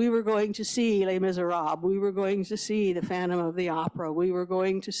 So we were going to see Les Miserables. We were going to see the Phantom of the Opera. We were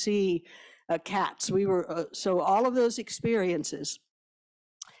going to see Cats. So all of those experiences.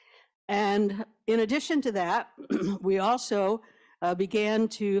 And in addition to that, we also began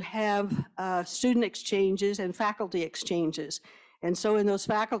to have student exchanges and faculty exchanges. And so in those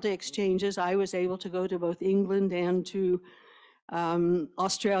faculty exchanges, I was able to go to both England and to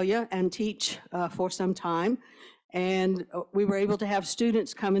Australia and teach for some time. And we were able to have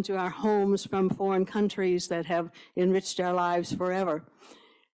students come into our homes from foreign countries that have enriched our lives forever.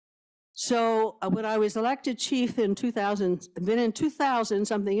 So when I was elected chief in 2000, then in 2000,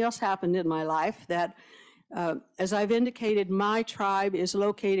 something else happened in my life that, as I've indicated, my tribe is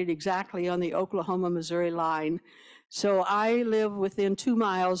located exactly on the Oklahoma-Missouri line. So I live within 2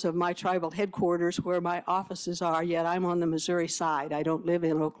 miles of my tribal headquarters where my offices are, yet I'm on the Missouri side. I don't live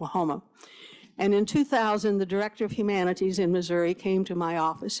in Oklahoma. And in 2000, the Director of Humanities in Missouri came to my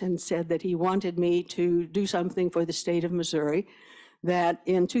office and said that he wanted me to do something for the state of Missouri, that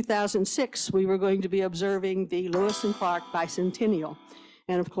in 2006, we were going to be observing the Lewis and Clark Bicentennial.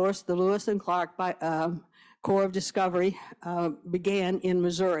 And of course, the Lewis and Clark Corps of Discovery began in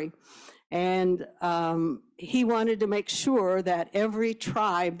Missouri. And he wanted to make sure that every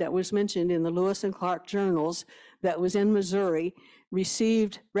tribe that was mentioned in the Lewis and Clark journals that was in Missouri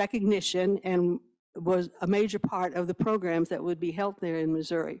received recognition and was a major part of the programs that would be held there in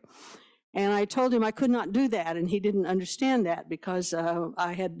Missouri. And I told him I could not do that, and he didn't understand that because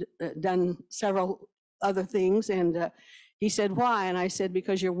I had done several other things, and he said, why? And I said,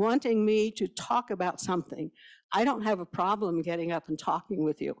 because you're wanting me to talk about something. I don't have a problem getting up and talking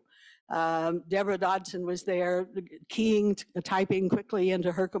with you. Deborah Dodson was there typing quickly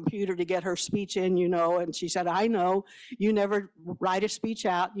into her computer to get her speech in, you know, and she said, I know, you never write a speech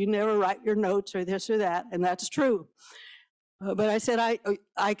out, you never write your notes or this or that, and that's true. But I said,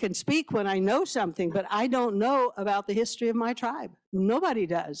 I can speak when I know something, but I don't know about the history of my tribe. Nobody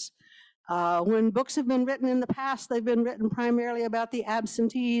does. When books have been written in the past, they've been written primarily about the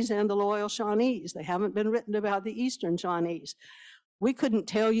absentees and the loyal Shawnees. They haven't been written about the Eastern Shawnees. We couldn't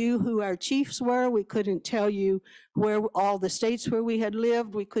tell you who our chiefs were. We couldn't tell you where all the states where we had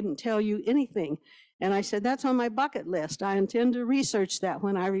lived. We couldn't tell you anything. And I said, that's on my bucket list. I intend to research that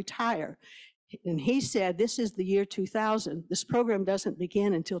when I retire. And he said, this is the year 2000. This program doesn't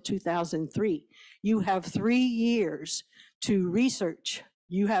begin until 2003. You have 3 years to research.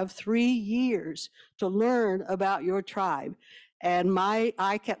 You have 3 years to learn about your tribe. And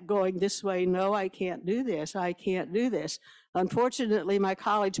I kept going this way. No, I can't do this. I can't do this. Unfortunately, my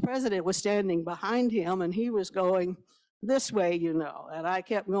college president was standing behind him and he was going this way, you know, and I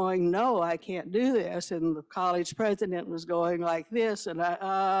kept going, no, I can't do this. And the college president was going like this, and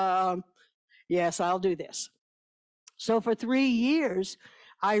yes, I'll do this. So for 3 years,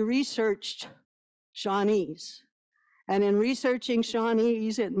 I researched Shawnees. And in researching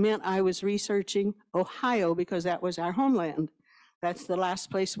Shawnees, it meant I was researching Ohio because that was our homeland. That's the last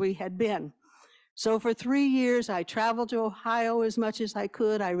place we had been. So for 3 years, I traveled to Ohio as much as I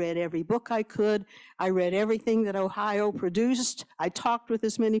could. I read every book I could. I read everything that Ohio produced. I talked with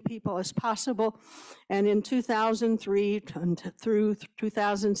as many people as possible. And in 2003 through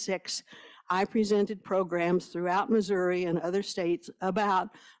 2006, I presented programs throughout Missouri and other states about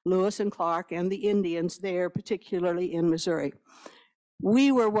Lewis and Clark and the Indians there, particularly in Missouri.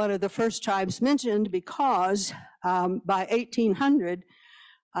 We were one of the first tribes mentioned because by 1800,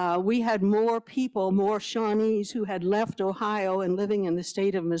 we had more people, more Shawnees who had left Ohio and living in the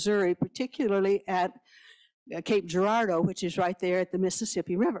state of Missouri, particularly at Cape Girardeau, which is right there at the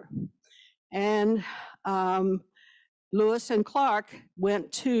Mississippi River. And Lewis and Clark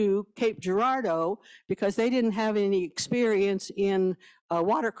went to Cape Girardeau because they didn't have any experience in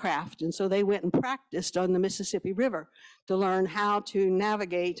watercraft. And so they went and practiced on the Mississippi River to learn how to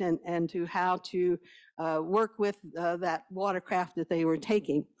navigate and to how to work with that watercraft that they were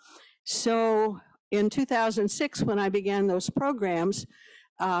taking. So in 2006, when I began those programs,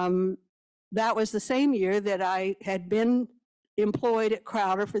 That was the same year that I had been employed at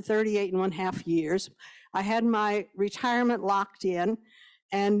Crowder for 38.5 years. I had my retirement locked in,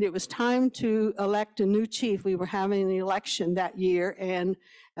 and it was time to elect a new chief. We were having an election that year, and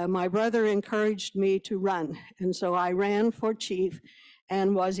my brother encouraged me to run. And so I ran for chief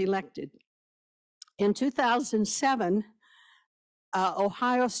and was elected. In 2007,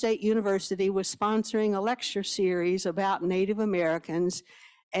 Ohio State University was sponsoring a lecture series about Native Americans,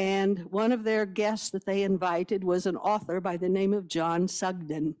 and one of their guests that they invited was an author by the name of John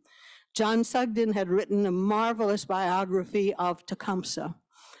Sugden. John Sugden had written a marvelous biography of Tecumseh,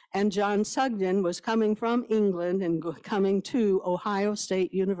 and John Sugden was coming from England and coming to Ohio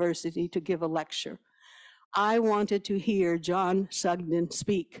State University to give a lecture. I wanted to hear John Sugden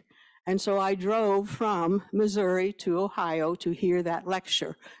speak, and so I drove from Missouri to Ohio to hear that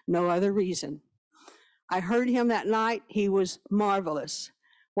lecture, no other reason. I heard him that night. He was marvelous.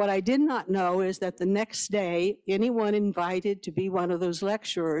 What I did not know is that the next day, anyone invited to be one of those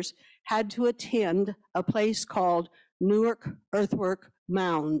lecturers had to attend a place called Newark Earthwork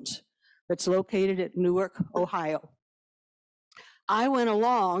Mounds that's located at Newark, Ohio. I went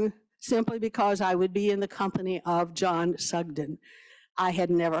along simply because I would be in the company of John Sugden. I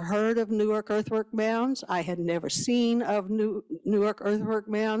had never heard of Newark Earthwork Mounds. I had never seen of Newark Earthwork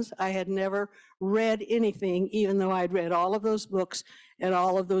Mounds. I had never read anything, even though I'd read all of those books and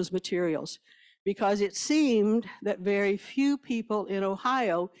all of those materials, because it seemed that very few people in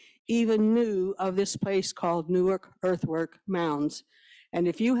Ohio even knew of this place called Newark Earthwork Mounds. And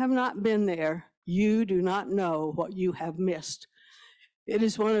if you have not been there, you do not know what you have missed. It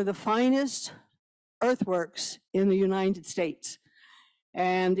is one of the finest earthworks in the United States.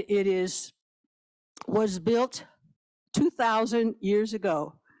 And it was built 2,000 years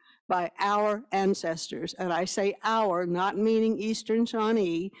ago by our ancestors. And I say our, not meaning Eastern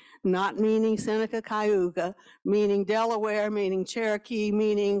Shawnee, not meaning Seneca Cayuga, meaning Delaware, meaning Cherokee,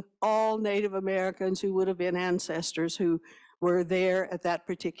 meaning all Native Americans who would have been ancestors who were there at that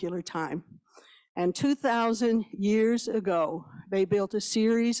particular time. And 2,000 years ago, they built a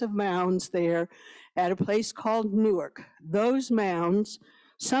series of mounds there at a place called Newark. Those mounds,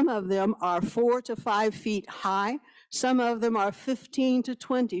 some of them are 4 to 5 feet high. Some of them are 15 to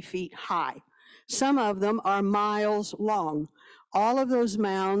 20 feet high. Some of them are miles long. All of those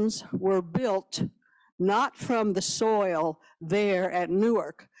mounds were built not from the soil there at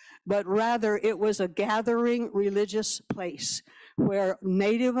Newark, but rather it was a gathering religious place where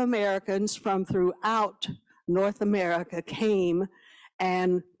Native Americans from throughout North America came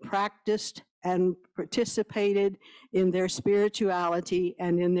and practiced and participated in their spirituality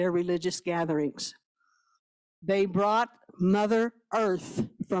and in their religious gatherings. They brought Mother Earth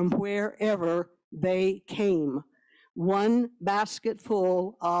from wherever they came, one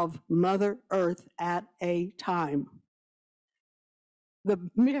basketful of Mother Earth at a time. The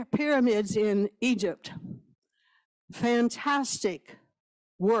pyramids in Egypt, fantastic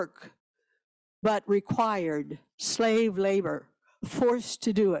work, but required slave labor, forced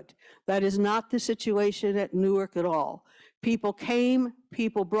to do it. That is not the situation at Newark at all. People came,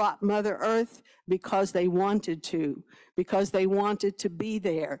 people brought Mother Earth because they wanted to be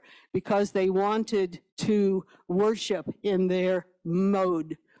there, because they wanted to worship in their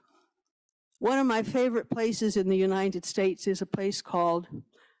mode. One of my favorite places in the United States is a place called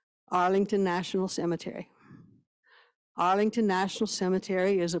Arlington National Cemetery. Arlington National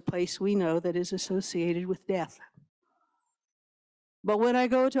Cemetery is a place we know that is associated with death. But when I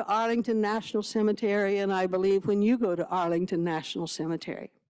go to Arlington National Cemetery, and I believe when you go to Arlington National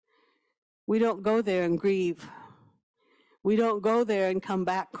Cemetery, we don't go there and grieve. We don't go there and come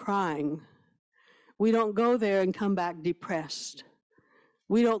back crying. We don't go there and come back depressed.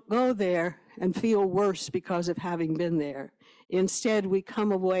 We don't go there and feel worse because of having been there. Instead, we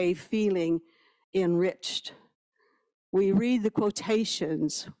come away feeling enriched. We read the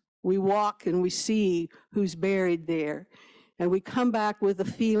quotations, we walk and we see who's buried there, and we come back with a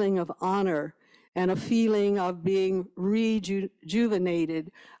feeling of honor and a feeling of being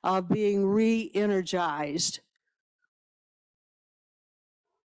rejuvenated, of being re-energized.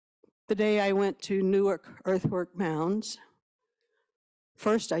 The day I went to Newark Earthwork Mounds,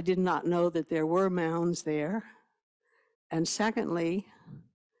 first, I did not know that there were mounds there, and secondly,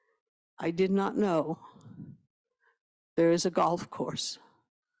 I did not know there is a golf course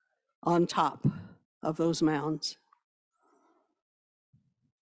on top of those mounds.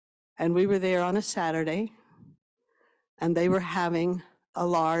 And we were there on a Saturday, and they were having a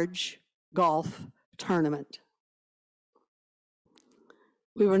large golf tournament.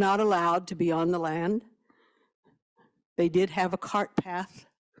 We were not allowed to be on the land. They did have a cart path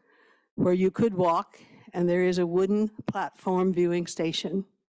where you could walk, and there is a wooden platform viewing station.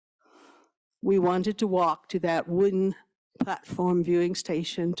 We wanted to walk to that wooden platform viewing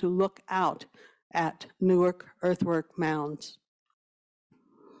station to look out at Newark earthwork mounds.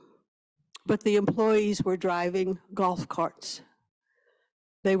 But the employees were driving golf carts.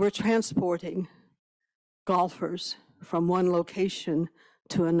 They were transporting golfers from one location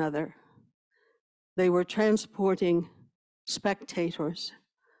to another. They were transporting spectators,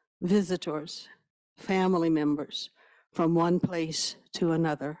 visitors, family members from one place to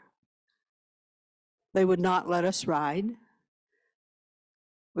another. They would not let us ride.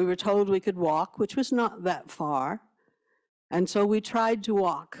 We were told we could walk, which was not that far. And so we tried to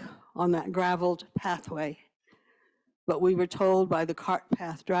walk on that graveled pathway. But we were told by the cart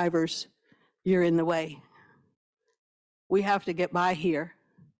path drivers, "You're in the way. We have to get by here.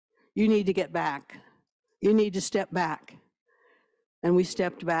 You need to get back. You need to step back." And we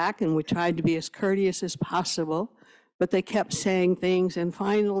stepped back and we tried to be as courteous as possible, but they kept saying things, and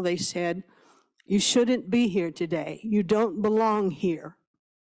finally they said, "You shouldn't be here today. You don't belong here.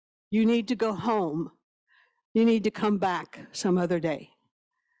 You need to go home. You need to come back some other day."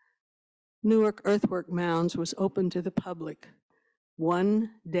 Newark Earthwork Mounds was open to the public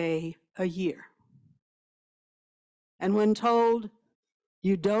 1 day a year. And when told,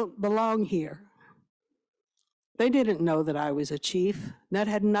 "You don't belong here," they didn't know that I was a chief. That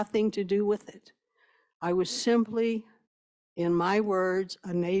had nothing to do with it. I was simply, in my words,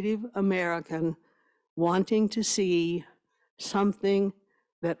 a Native American wanting to see something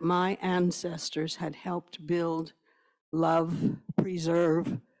that my ancestors had helped build, love,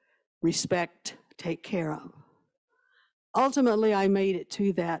 preserve, respect, take care of. Ultimately, I made it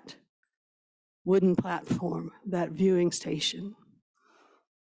to that wooden platform, that viewing station.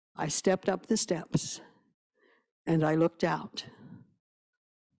 I stepped up the steps and I looked out.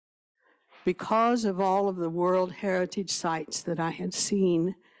 Because of all of the World Heritage sites that I had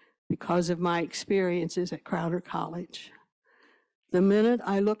seen, because of my experiences at Crowder College, the minute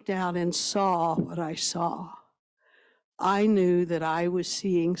I looked out and saw what I saw, I knew that I was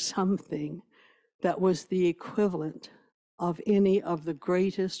seeing something that was the equivalent of any of the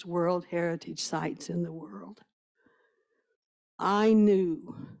greatest World Heritage sites in the world. I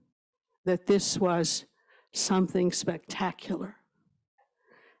knew that this was something spectacular.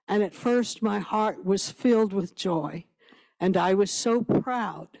 And at first, my heart was filled with joy, and I was so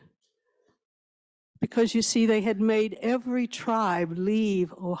proud. Because you see, they had made every tribe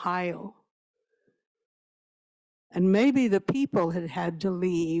leave Ohio. And maybe the people had had to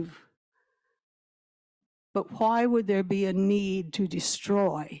leave, but why would there be a need to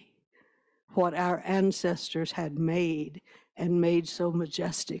destroy what our ancestors had made and made so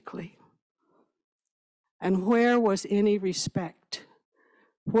majestically? And where was any respect?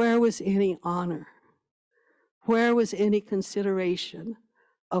 Where was any honor? Where was any consideration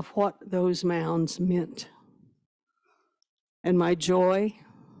of what those mounds meant? And my joy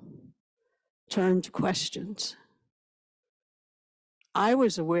turned to questions. I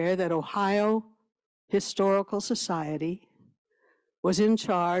was aware that Ohio Historical Society was in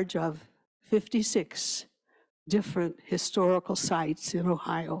charge of 56 different historical sites in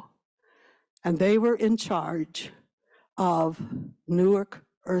Ohio, and they were in charge of Newark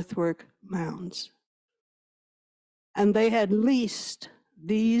earthwork mounds. And they had leased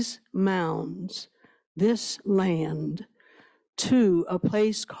these mounds, this land, to a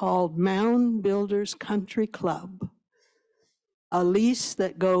place called Mound Builders Country Club, a lease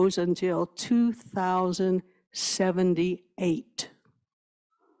that goes until 2078.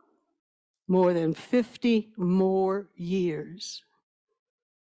 More than 50 more years.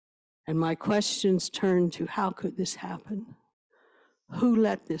 And my questions turned to, how could this happen? Who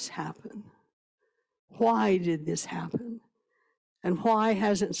let this happen? Why did this happen? And why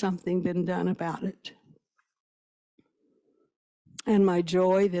hasn't something been done about it? And my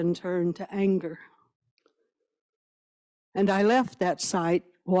joy then turned to anger. And I left that site,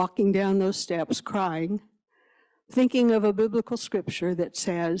 walking down those steps, crying, thinking of a biblical scripture that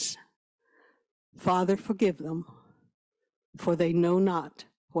says, "Father, forgive them, for they know not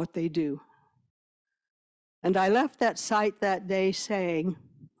what they do." And I left that site that day saying,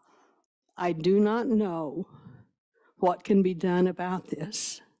 I do not know what can be done about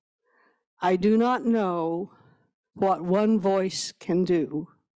this. I do not know what one voice can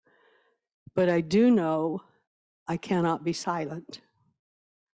do, but I do know I cannot be silent.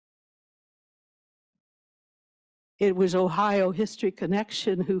 It was Ohio History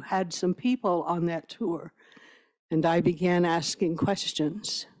Connection who had some people on that tour, and I began asking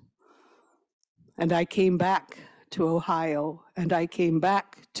questions. And I came back to Ohio, and I came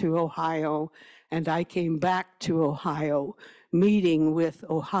back to Ohio, and I came back to Ohio, meeting with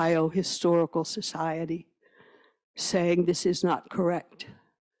Ohio Historical Society, saying this is not correct.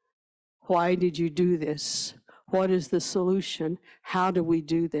 Why did you do this? What is the solution? How do we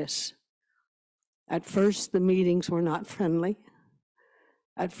do this? At first, the meetings were not friendly.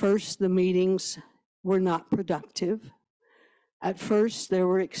 At first, the meetings were not productive. At first, there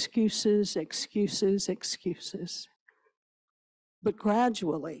were excuses, excuses, excuses. But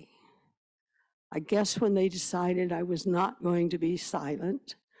gradually, I guess when they decided I was not going to be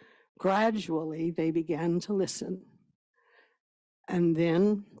silent, gradually they began to listen. And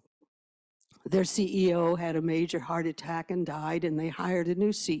then their CEO had a major heart attack and died, and they hired a new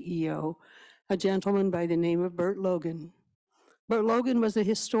CEO, a gentleman by the name of Burt Logan. Burt Logan was a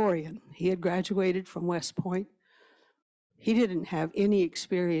historian. He had graduated from West Point. He didn't have any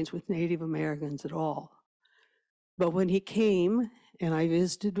experience with Native Americans at all. But when he came and I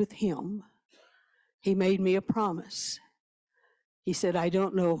visited with him, he made me a promise. He said, I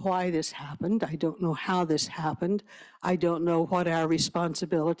don't know why this happened. I don't know how this happened. I don't know what our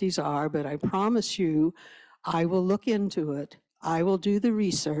responsibilities are, but I promise you, I will look into it. I will do the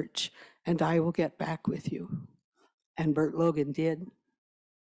research, and I will get back with you. And Burt Logan did.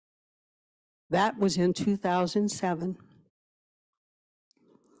 That was in 2007.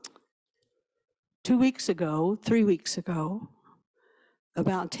 3 weeks ago,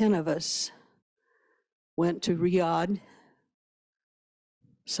 about 10 of us went to Riyadh,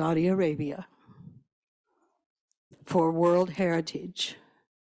 Saudi Arabia, for World Heritage.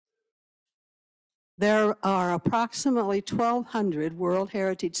 There are approximately 1,200 World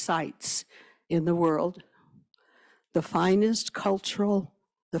Heritage sites in the world, the finest cultural,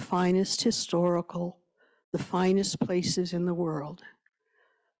 the finest historical, the finest places in the world.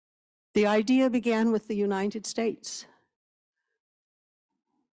 The idea began with the United States,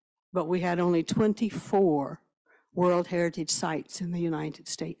 but we had only 24 World Heritage sites in the United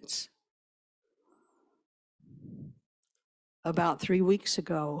States. About 3 weeks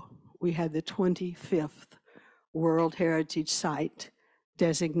ago, we had the 25th World Heritage Site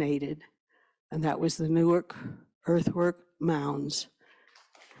designated, and that was the Newark Earthwork Mounds.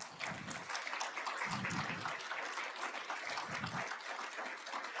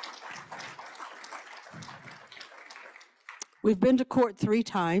 We've been to court 3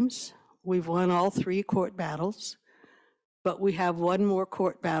 times. We've won all 3 court battles, but we have one more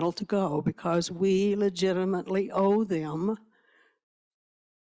court battle to go because we legitimately owe them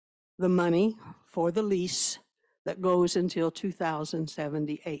the money for the lease that goes until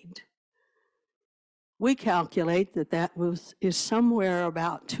 2078. We calculate that is somewhere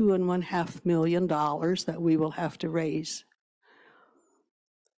about $2.5 million that we will have to raise.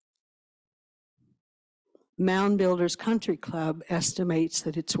 Mound Builders Country Club estimates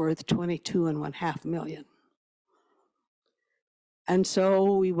that it's worth $22.5 million. And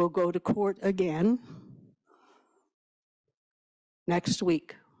so we will go to court again next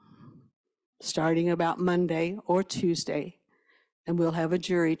week, starting about Monday or Tuesday, and we'll have a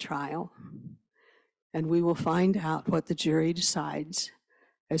jury trial. And we will find out what the jury decides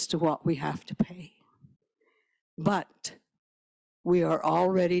as to what we have to pay. But we are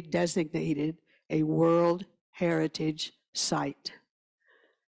already designated a World Heritage Site.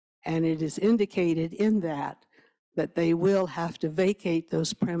 And it is indicated in that they will have to vacate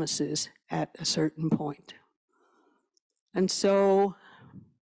those premises at a certain point. And so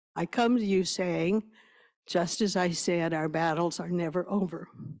I come to you saying, just as I said, our battles are never over.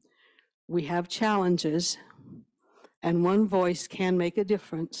 We have challenges, and one voice can make a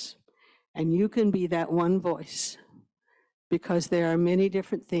difference, and you can be that one voice, because there are many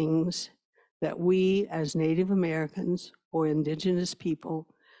different things that we as Native Americans or Indigenous people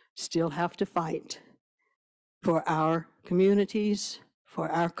still have to fight for our communities, for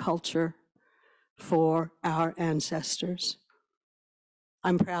our culture, for our ancestors.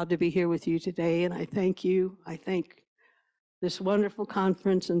 I'm proud to be here with you today, and I thank you. I thank this wonderful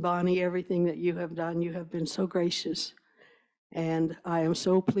conference, and Bonnie, everything that you have done. You have been so gracious, and I am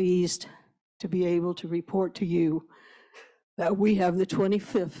so pleased to be able to report to you that we have the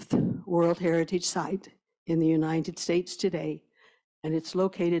 25th World Heritage Site in the United States today, and it's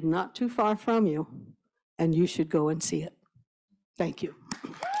located not too far from you, and you should go and see it. Thank you.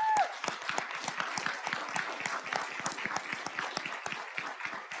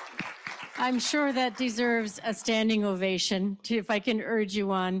 I'm sure that deserves a standing ovation, if I can urge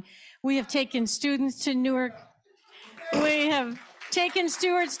you on. We have taken students to Newark. We have taken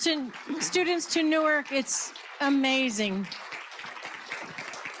students to Newark. It's amazing.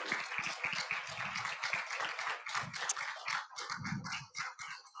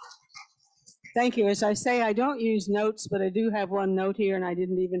 Thank you. As I say, I don't use notes, but I do have one note here, and I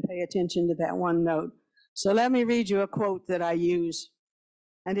didn't even pay attention to that one note. So let me read you a quote that I use.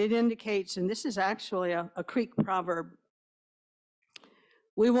 And it indicates, and this is actually a Creek proverb,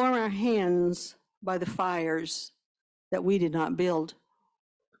 "We warm our hands by the fires that we did not build.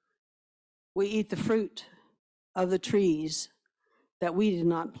 We eat the fruit of the trees that we did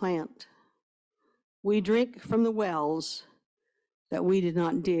not plant. We drink from the wells that we did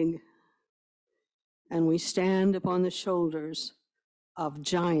not dig. And we stand upon the shoulders of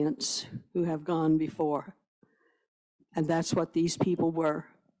giants who have gone before." And that's what these people were.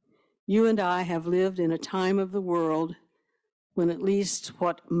 You and I have lived in a time of the world when at least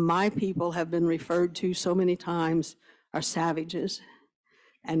what my people have been referred to so many times are savages.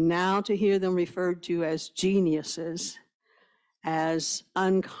 And now to hear them referred to as geniuses, as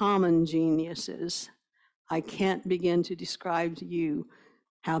uncommon geniuses, I can't begin to describe to you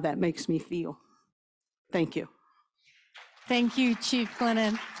how that makes me feel. Thank you. Thank you, Chief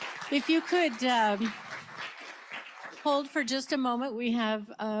Glenna. If you could hold for just a moment, we have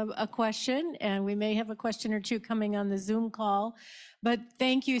a question, and we may have a question or two coming on the Zoom call. But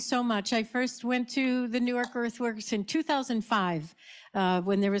thank you so much. I first went to the Newark Earthworks in 2005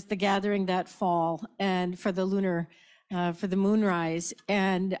 when there was the gathering that fall and for the moonrise,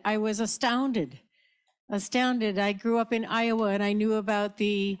 and I was astounded. I grew up in Iowa, and I knew about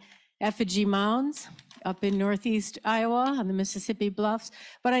the effigy mounds up in northeast Iowa on the Mississippi Bluffs,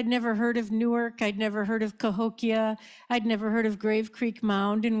 but I'd never heard of Newark. I'd never heard of Cahokia. I'd never heard of Grave Creek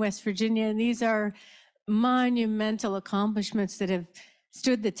Mound in West Virginia. And these are monumental accomplishments that have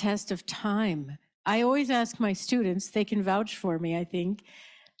stood the test of time. I always ask my students, they can vouch for me, I think.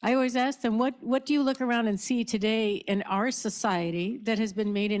 I always ask them, what do you look around and see today in our society that has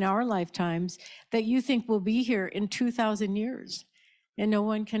been made in our lifetimes that you think will be here in 2,000 years? And no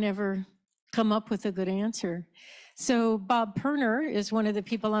one can ever come up with a good answer. So Bob Perner is one of the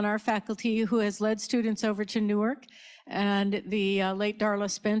people on our faculty who has led students over to Newark, and the late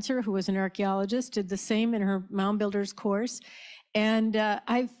Darla Spencer, who was an archaeologist, did the same in her Mound Builders course. And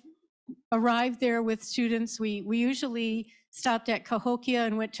I've arrived there with students. We usually stopped at Cahokia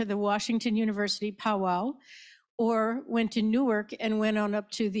and went to the Washington University powwow, or went to Newark and went on up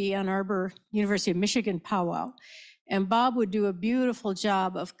to the Ann Arbor University of Michigan powwow. And Bob would do a beautiful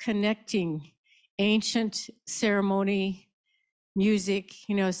job of connecting ancient ceremony, music,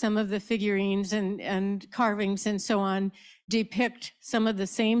 some of the figurines and carvings and so on depict some of the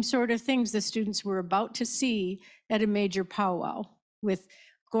same sort of things the students were about to see at a major powwow with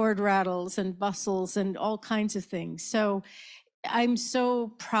gourd rattles and bustles and all kinds of things. So I'm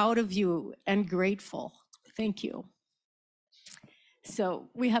so proud of you and grateful. Thank you. So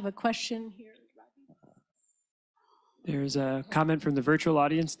we have a question here. There's a comment from the virtual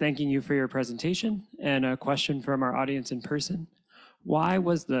audience thanking you for your presentation, and a question from our audience in person. Why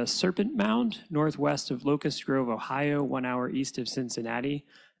was the Serpent Mound, northwest of Locust Grove, Ohio, 1 hour east of Cincinnati,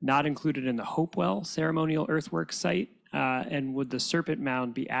 not included in the Hopewell ceremonial earthwork site? And would the Serpent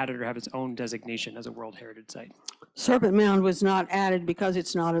Mound be added or have its own designation as a World Heritage Site? Serpent Mound was not added because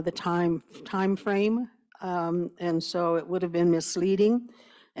it's not of the time frame, and so it would have been misleading.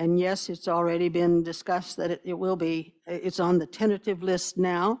 And yes, it's already been discussed that it will be. It's on the tentative list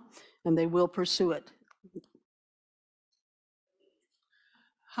now, and they will pursue it.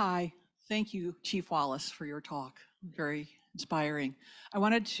 Hi, thank you, Chief Wallace, for your talk. Very inspiring. I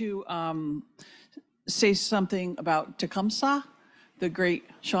wanted to say something about Tecumseh, the great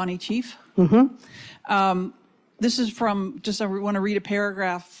Shawnee chief. This is from, I want to read a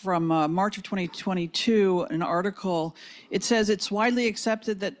paragraph from March of 2022, an article. It says, it's widely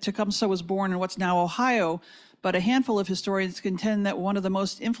accepted that Tecumseh was born in what's now Ohio, but a handful of historians contend that one of the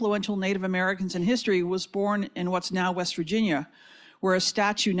most influential Native Americans in history was born in what's now West Virginia, where a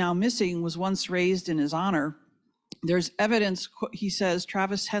statue now missing was once raised in his honor. There's evidence, he says,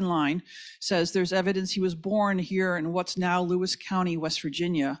 Travis Henline says, there's evidence he was born here in what's now Lewis County, West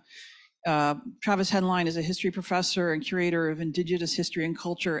Virginia. Travis Henline is a history professor and curator of Indigenous history and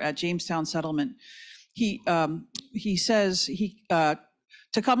culture at Jamestown Settlement. He says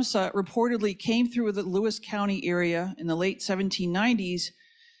Tecumseh reportedly came through the Lewis County area in the late 1790s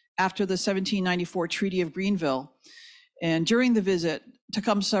after the 1794 Treaty of Greenville. And during the visit,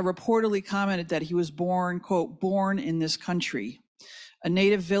 Tecumseh reportedly commented that he was born, quote, born in this country. A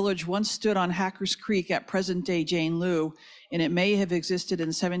native village once stood on Hackers Creek at present-day Jane Lou, and it may have existed in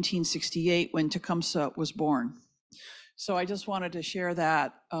 1768 when Tecumseh was born. So I just wanted to share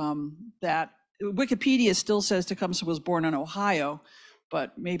that, that Wikipedia still says Tecumseh was born in Ohio,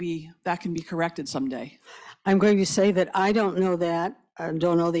 but maybe that can be corrected someday. I'm going to say that I don't know that, I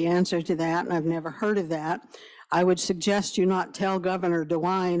don't know the answer to that, and I've never heard of that. I would suggest you not tell Governor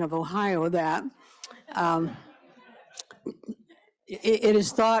DeWine of Ohio that. It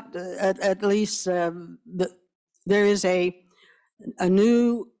is thought, at least, that there is a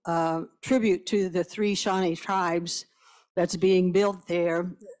new tribute to the three Shawnee tribes that's being built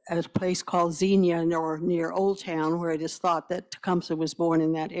there at a place called Xenia, or near Old Town, where it is thought that Tecumseh was born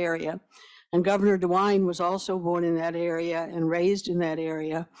in that area. And Governor DeWine was also born in that area and raised in that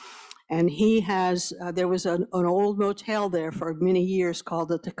area. And he has, there was an old motel there for many years called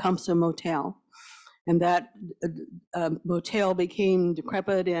the Tecumseh Motel. And that motel became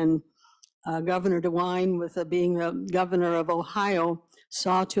decrepit, and Governor DeWine, with being the governor of Ohio,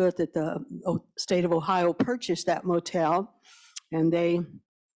 saw to it that the state of Ohio purchased that motel. And they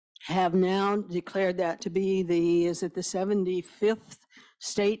have now declared that to be the 75th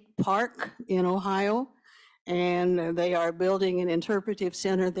state park in Ohio. And they are building an interpretive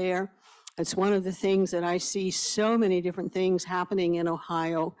center there. It's one of the things that I see so many different things happening in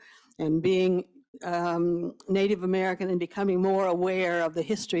Ohio, and being Native American and becoming more aware of the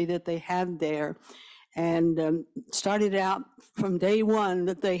history that they had there. And started out from day one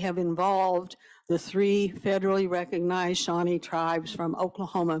that they have involved the three federally recognized Shawnee tribes from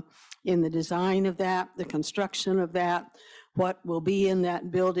Oklahoma in the design of that, the construction of that, what will be in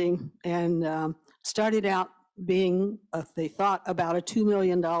that building, and started out being, they thought, about a $2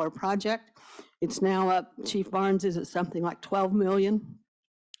 million project. It's now up, Chief Barnes, is it something like 12 million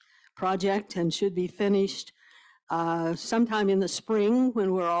project, and should be finished sometime in the spring,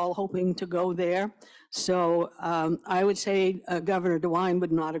 when we're all hoping to go there. So I would say Governor DeWine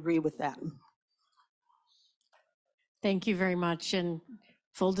would not agree with that. Thank you very much. And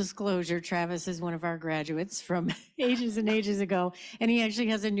full disclosure, Travis is one of our graduates from ages and ages ago, and he actually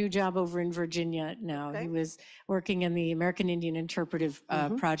has a new job over in Virginia now. Okay. He was working in the American Indian Interpretive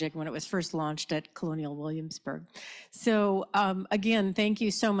Project when it was first launched at Colonial Williamsburg. So again, thank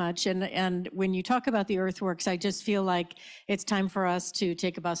you so much. And when you talk about the earthworks, I just feel like it's time for us to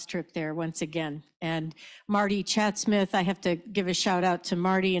take a bus trip there once again. And Marty Chatsmith, I have to give a shout out to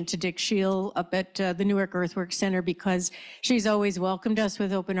Marty and to Dick Scheel up at the Newark Earthworks Center, because she's always welcomed us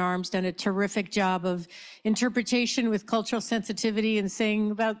with open arms, done a terrific job of interpretation with cultural sensitivity, and saying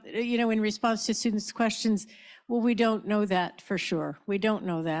about, in response to students' questions, well, we don't know that for sure. We don't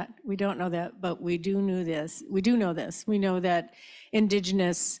know that. We don't know that, but we do know this. We do know this. We know that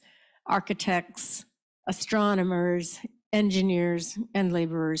Indigenous architects, astronomers, engineers, and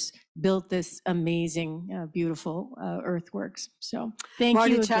laborers built this amazing, beautiful earthworks. So thank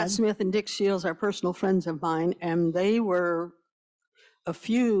Marty you again. Chatsmith and Dick Shields are personal friends of mine, and they were a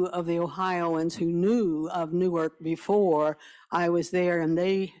few of the Ohioans who knew of Newark before I was there, and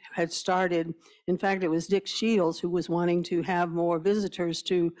they had started, in fact, it was Dick Shields who was wanting to have more visitors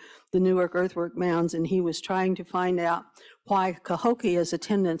to the Newark earthwork mounds, and he was trying to find out why Cahokia's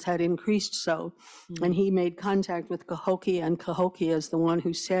attendance had increased so. And he made contact with Cahokia, and Cahokia is the one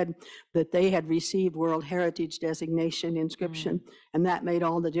who said that they had received World Heritage designation inscription, and that made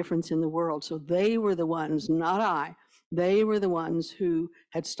all the difference in the world. So they were the ones, not I, they were the ones who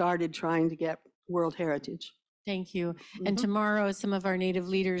had started trying to get World Heritage. Thank you. And tomorrow, some of our Native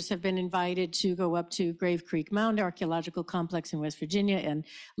leaders have been invited to go up to Grave Creek Mound Archaeological Complex in West Virginia, and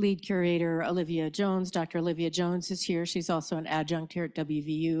lead curator Olivia Jones, Dr. Olivia Jones, is here. She's also an adjunct here at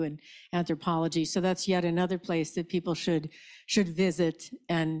WVU in anthropology. So that's yet another place that people should visit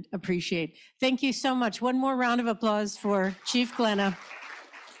and appreciate. Thank you so much. One more round of applause for Chief Glenna.